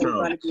me tell you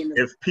something.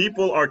 If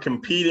people are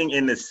competing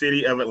in the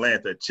city of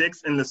Atlanta,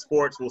 Chicks in the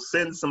Sports will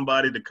send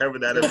somebody to cover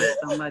that event.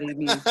 Somebody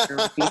needs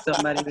to be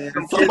somebody there.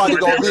 Somebody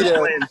gonna be there.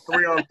 Playing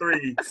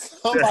 3-on-3.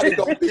 Somebody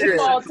gonna be there.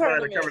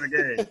 Somebody to cover the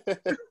game.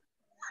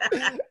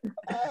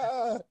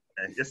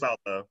 It's all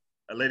love.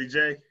 Lady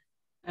J.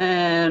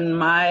 And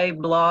my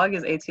blog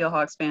is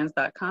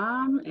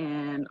atlhawksfans.com,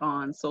 and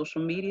on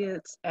social media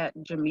it's at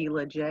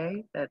Jamila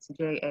J. That's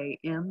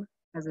JAM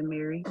as in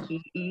Mary,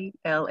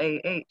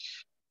 EELAH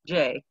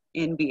J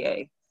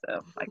NBA.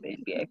 So like the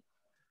NBA.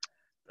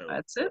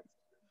 That's it.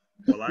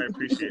 Well, I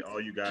appreciate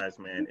all you guys,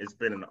 man. It's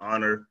been an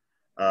honor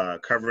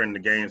covering the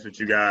games with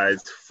you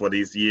guys for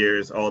these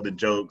years, all the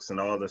jokes and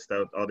all the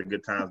stuff, all the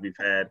good times we've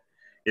had.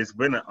 It's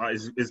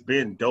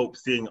been dope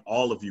seeing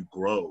all of you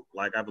grow.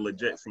 Like I've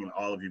legit seen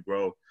all of you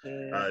grow.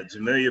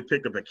 Jamelia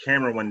picked up a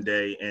camera one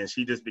day and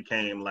she just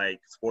became like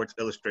Sports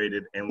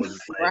Illustrated and was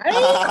just like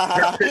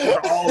her pictures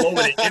are all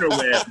over the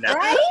interweb now.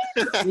 Right?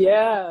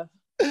 Yeah.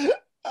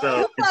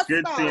 So it's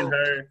good seeing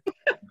her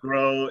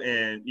grow,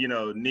 and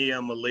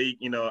Nia, Malik,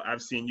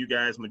 I've seen you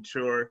guys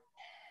mature.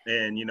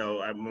 And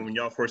when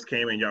y'all first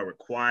came in, y'all were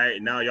quiet,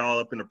 and now y'all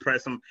up in the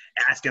press, I'm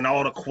asking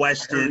all the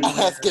questions,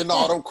 asking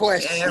all them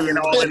questions, being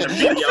all in the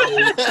video.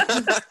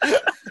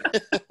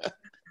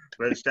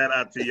 But shout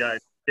out to y'all,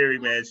 Carrie,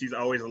 man. She's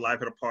always the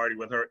life of the party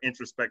with her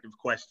introspective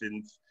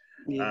questions.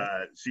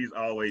 Yeah. She's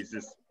always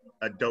just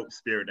a dope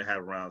spirit to have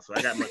around. So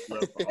I got much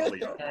love for all of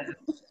y'all.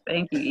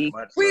 Thank you, E.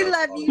 We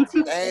love you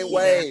too. Same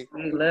way.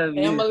 We love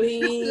you.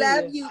 Emily.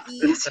 Love you,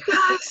 E.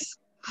 Guys.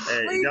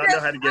 Hey, y'all know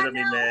how to get at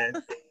me, man.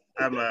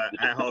 I'm at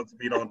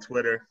Hogsbeat on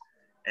Twitter,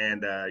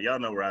 and y'all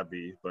know where I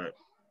be. But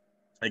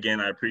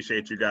again, I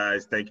appreciate you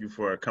guys. Thank you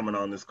for coming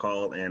on this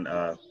call, and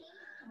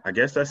I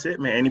guess that's it,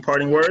 man. Any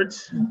parting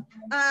words?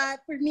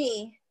 For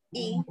me,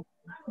 E,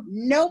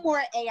 no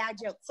more AI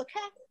jokes,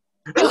 okay?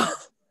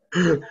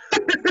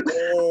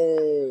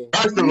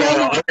 First of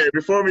all, okay,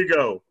 before we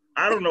go,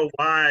 I don't know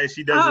why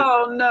she doesn't.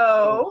 Oh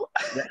no!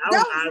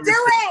 Don't do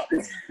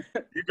it.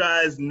 You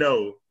guys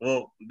know.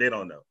 Well, they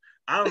don't know.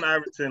 Allen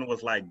Iverson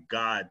was like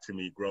God to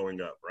me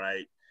growing up,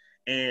 right?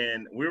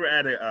 And we were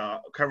at a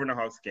covering the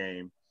Hawks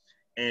game,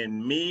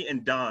 and me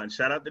and Don,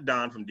 shout out to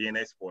Don from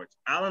DNA Sports,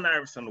 Allen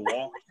Iverson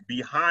walked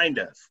behind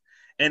us,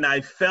 and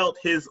I felt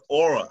his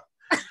aura.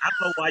 I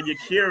don't know why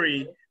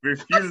Yakiri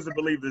refuses to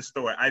believe this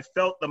story. I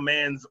felt the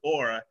man's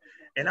aura,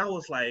 and I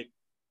was like,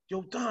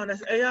 yo, Don,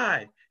 that's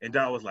AI. And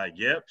Don was like,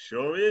 yep,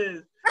 sure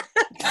is.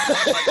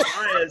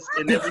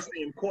 And then we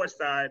see him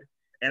courtside,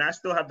 and I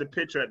still have the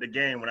picture at the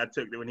game when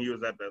he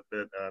was at the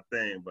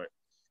thing. But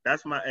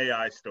that's my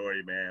AI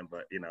story, man.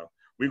 But,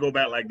 we go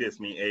back like this,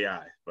 me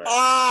AI. But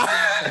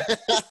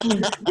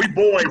we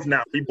boys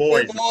now. We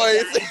boys.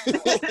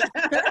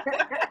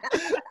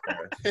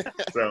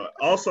 So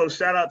also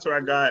shout out to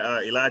our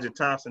guy Elijah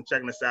Thompson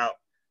checking us out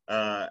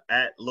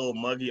at Lil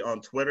Muggy on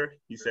Twitter.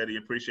 He said he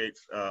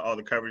appreciates all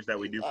the coverage that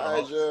we do for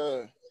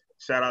Hawks.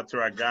 Shout out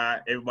to our guy,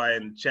 everybody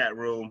in the chat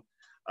room.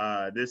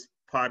 This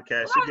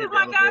podcast should be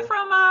available. My guy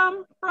from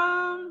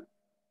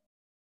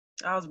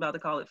I was about to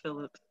call it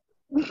Phillips.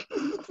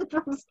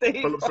 From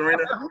Phillips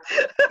Arena.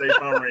 State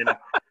Farm Arena.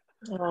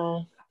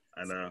 Oh.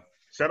 I know.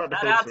 Shout out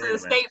to the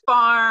State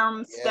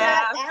Farm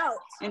staff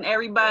and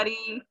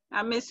everybody.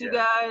 I miss you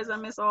guys. I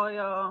miss all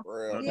y'all.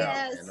 No doubt,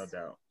 man, no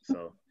doubt.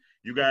 So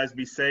you guys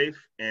be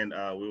safe, and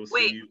we will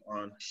see you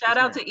on. Shout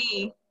out to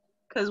E,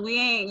 because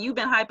you've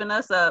been hyping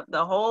us up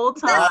the whole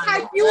time. Let's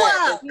hype you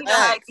up. We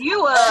gotta hype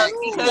you up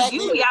because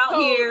you be out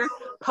here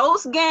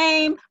post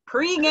game,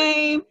 pre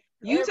game.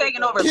 You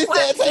taking over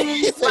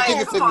questions.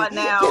 Like, come on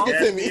now. You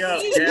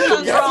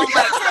done grown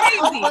like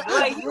crazy.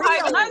 Like, you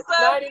hyping us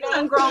up. You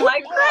done grown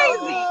like crazy.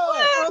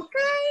 What?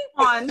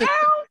 Come on now.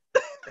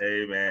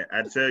 Hey, man.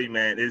 I tell you,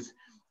 man,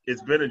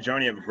 it's been a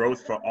journey of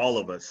growth for all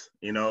of us,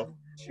 True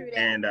that.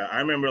 And I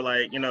remember,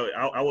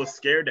 I was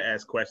scared to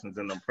ask questions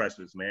in the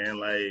pressers, man.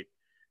 Like,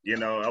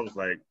 I was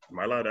like, am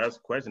I allowed to ask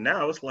a question?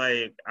 Now it's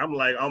like, I'm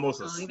like almost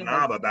a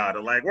snob about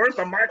it. Like, where's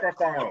the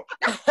microphone?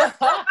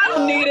 I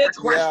don't need it.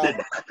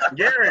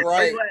 Garrett,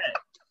 right.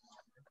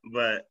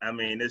 But, I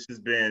mean, this has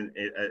been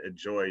a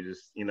joy.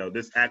 Just,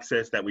 this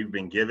access that we've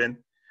been given,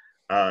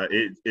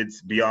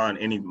 it's beyond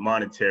any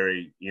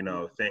monetary,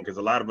 thing. Because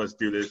a lot of us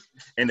do this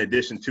in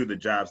addition to the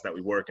jobs that we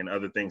work and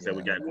other things that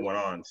we got going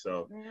on.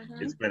 So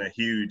it's been a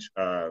huge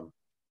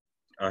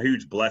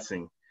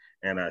blessing.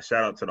 And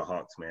shout out to the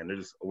Hawks, man. They're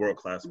just a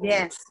world-class.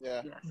 Yes.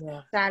 Yeah.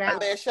 Shout out.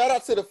 Man, shout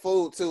out to the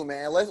food too,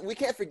 man. We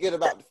can't forget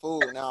about the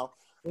food now.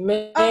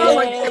 Man.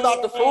 Forget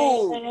about the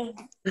food.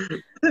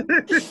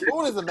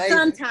 Food is amazing.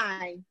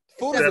 Sometime.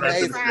 Food is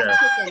amazing. Shout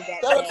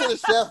out to the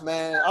chef,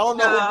 man. I don't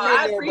know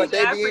who's in there, but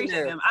they be in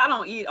there. Him. I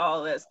don't eat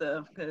all that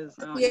stuff because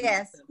but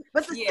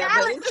the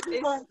salad,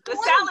 the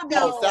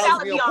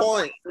salad be on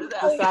point.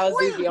 The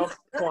salad be on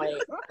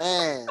point.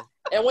 Man.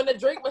 And when the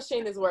drink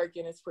machine is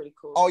working, it's pretty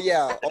cool. Oh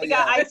yeah. They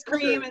got ice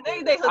cream and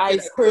they hook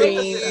ice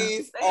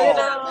cream.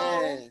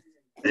 Man.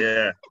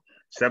 Yeah.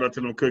 Shout out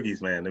to them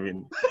cookies, man. I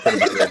mean,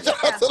 shout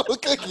out to them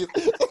cookies. You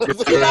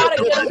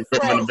gotta get them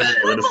fresh.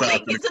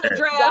 You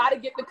gotta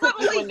get the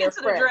cookies when they're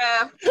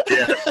fresh.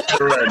 Yeah,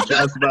 correct.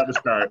 Just about to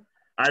start.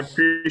 I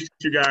appreciate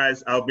you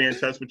guys. I'll be in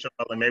touch with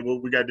y'all, and maybe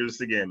we gotta do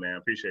this again, man. I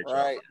appreciate you.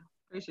 All right.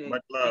 Appreciate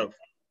much love.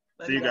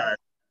 See you guys.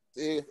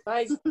 See you.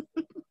 Bye.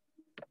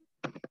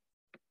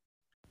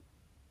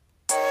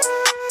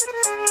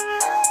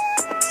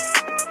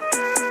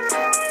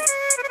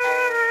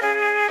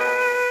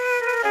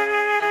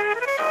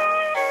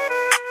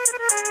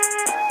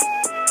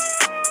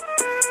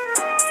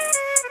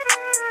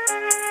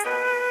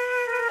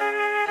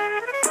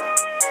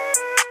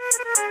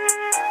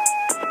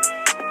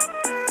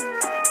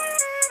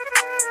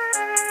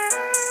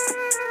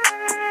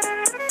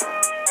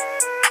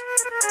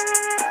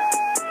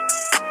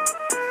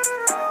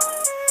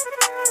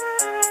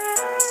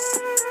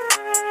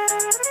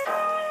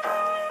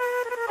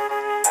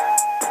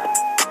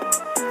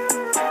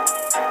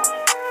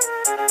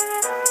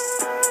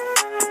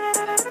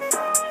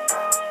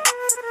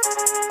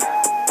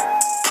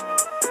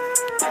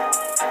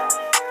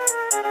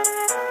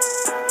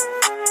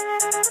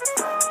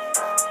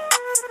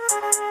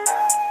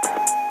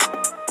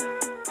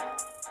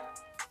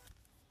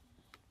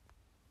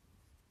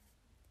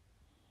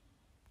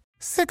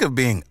 Sick of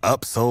being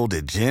upsold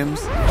at gyms?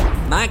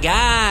 My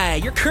guy,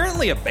 you're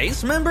currently a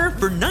base member?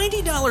 For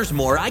 $90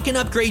 more, I can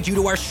upgrade you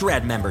to our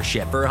Shred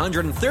membership. For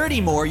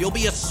 $130 more, you'll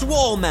be a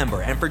Swole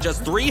member. And for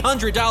just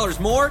 $300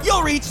 more,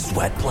 you'll reach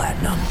Sweat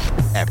Platinum.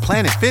 At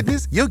Planet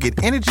Fitness, you'll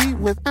get energy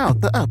without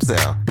the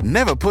upsell.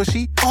 Never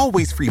pushy,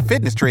 always free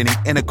fitness training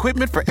and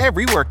equipment for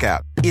every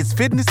workout. It's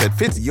fitness that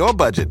fits your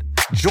budget.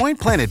 Join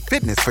Planet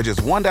Fitness for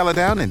just $1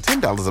 down and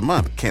 $10 a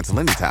month. Cancel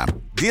anytime.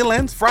 Deal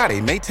ends Friday,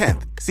 May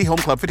 10th. See Home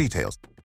Club for details.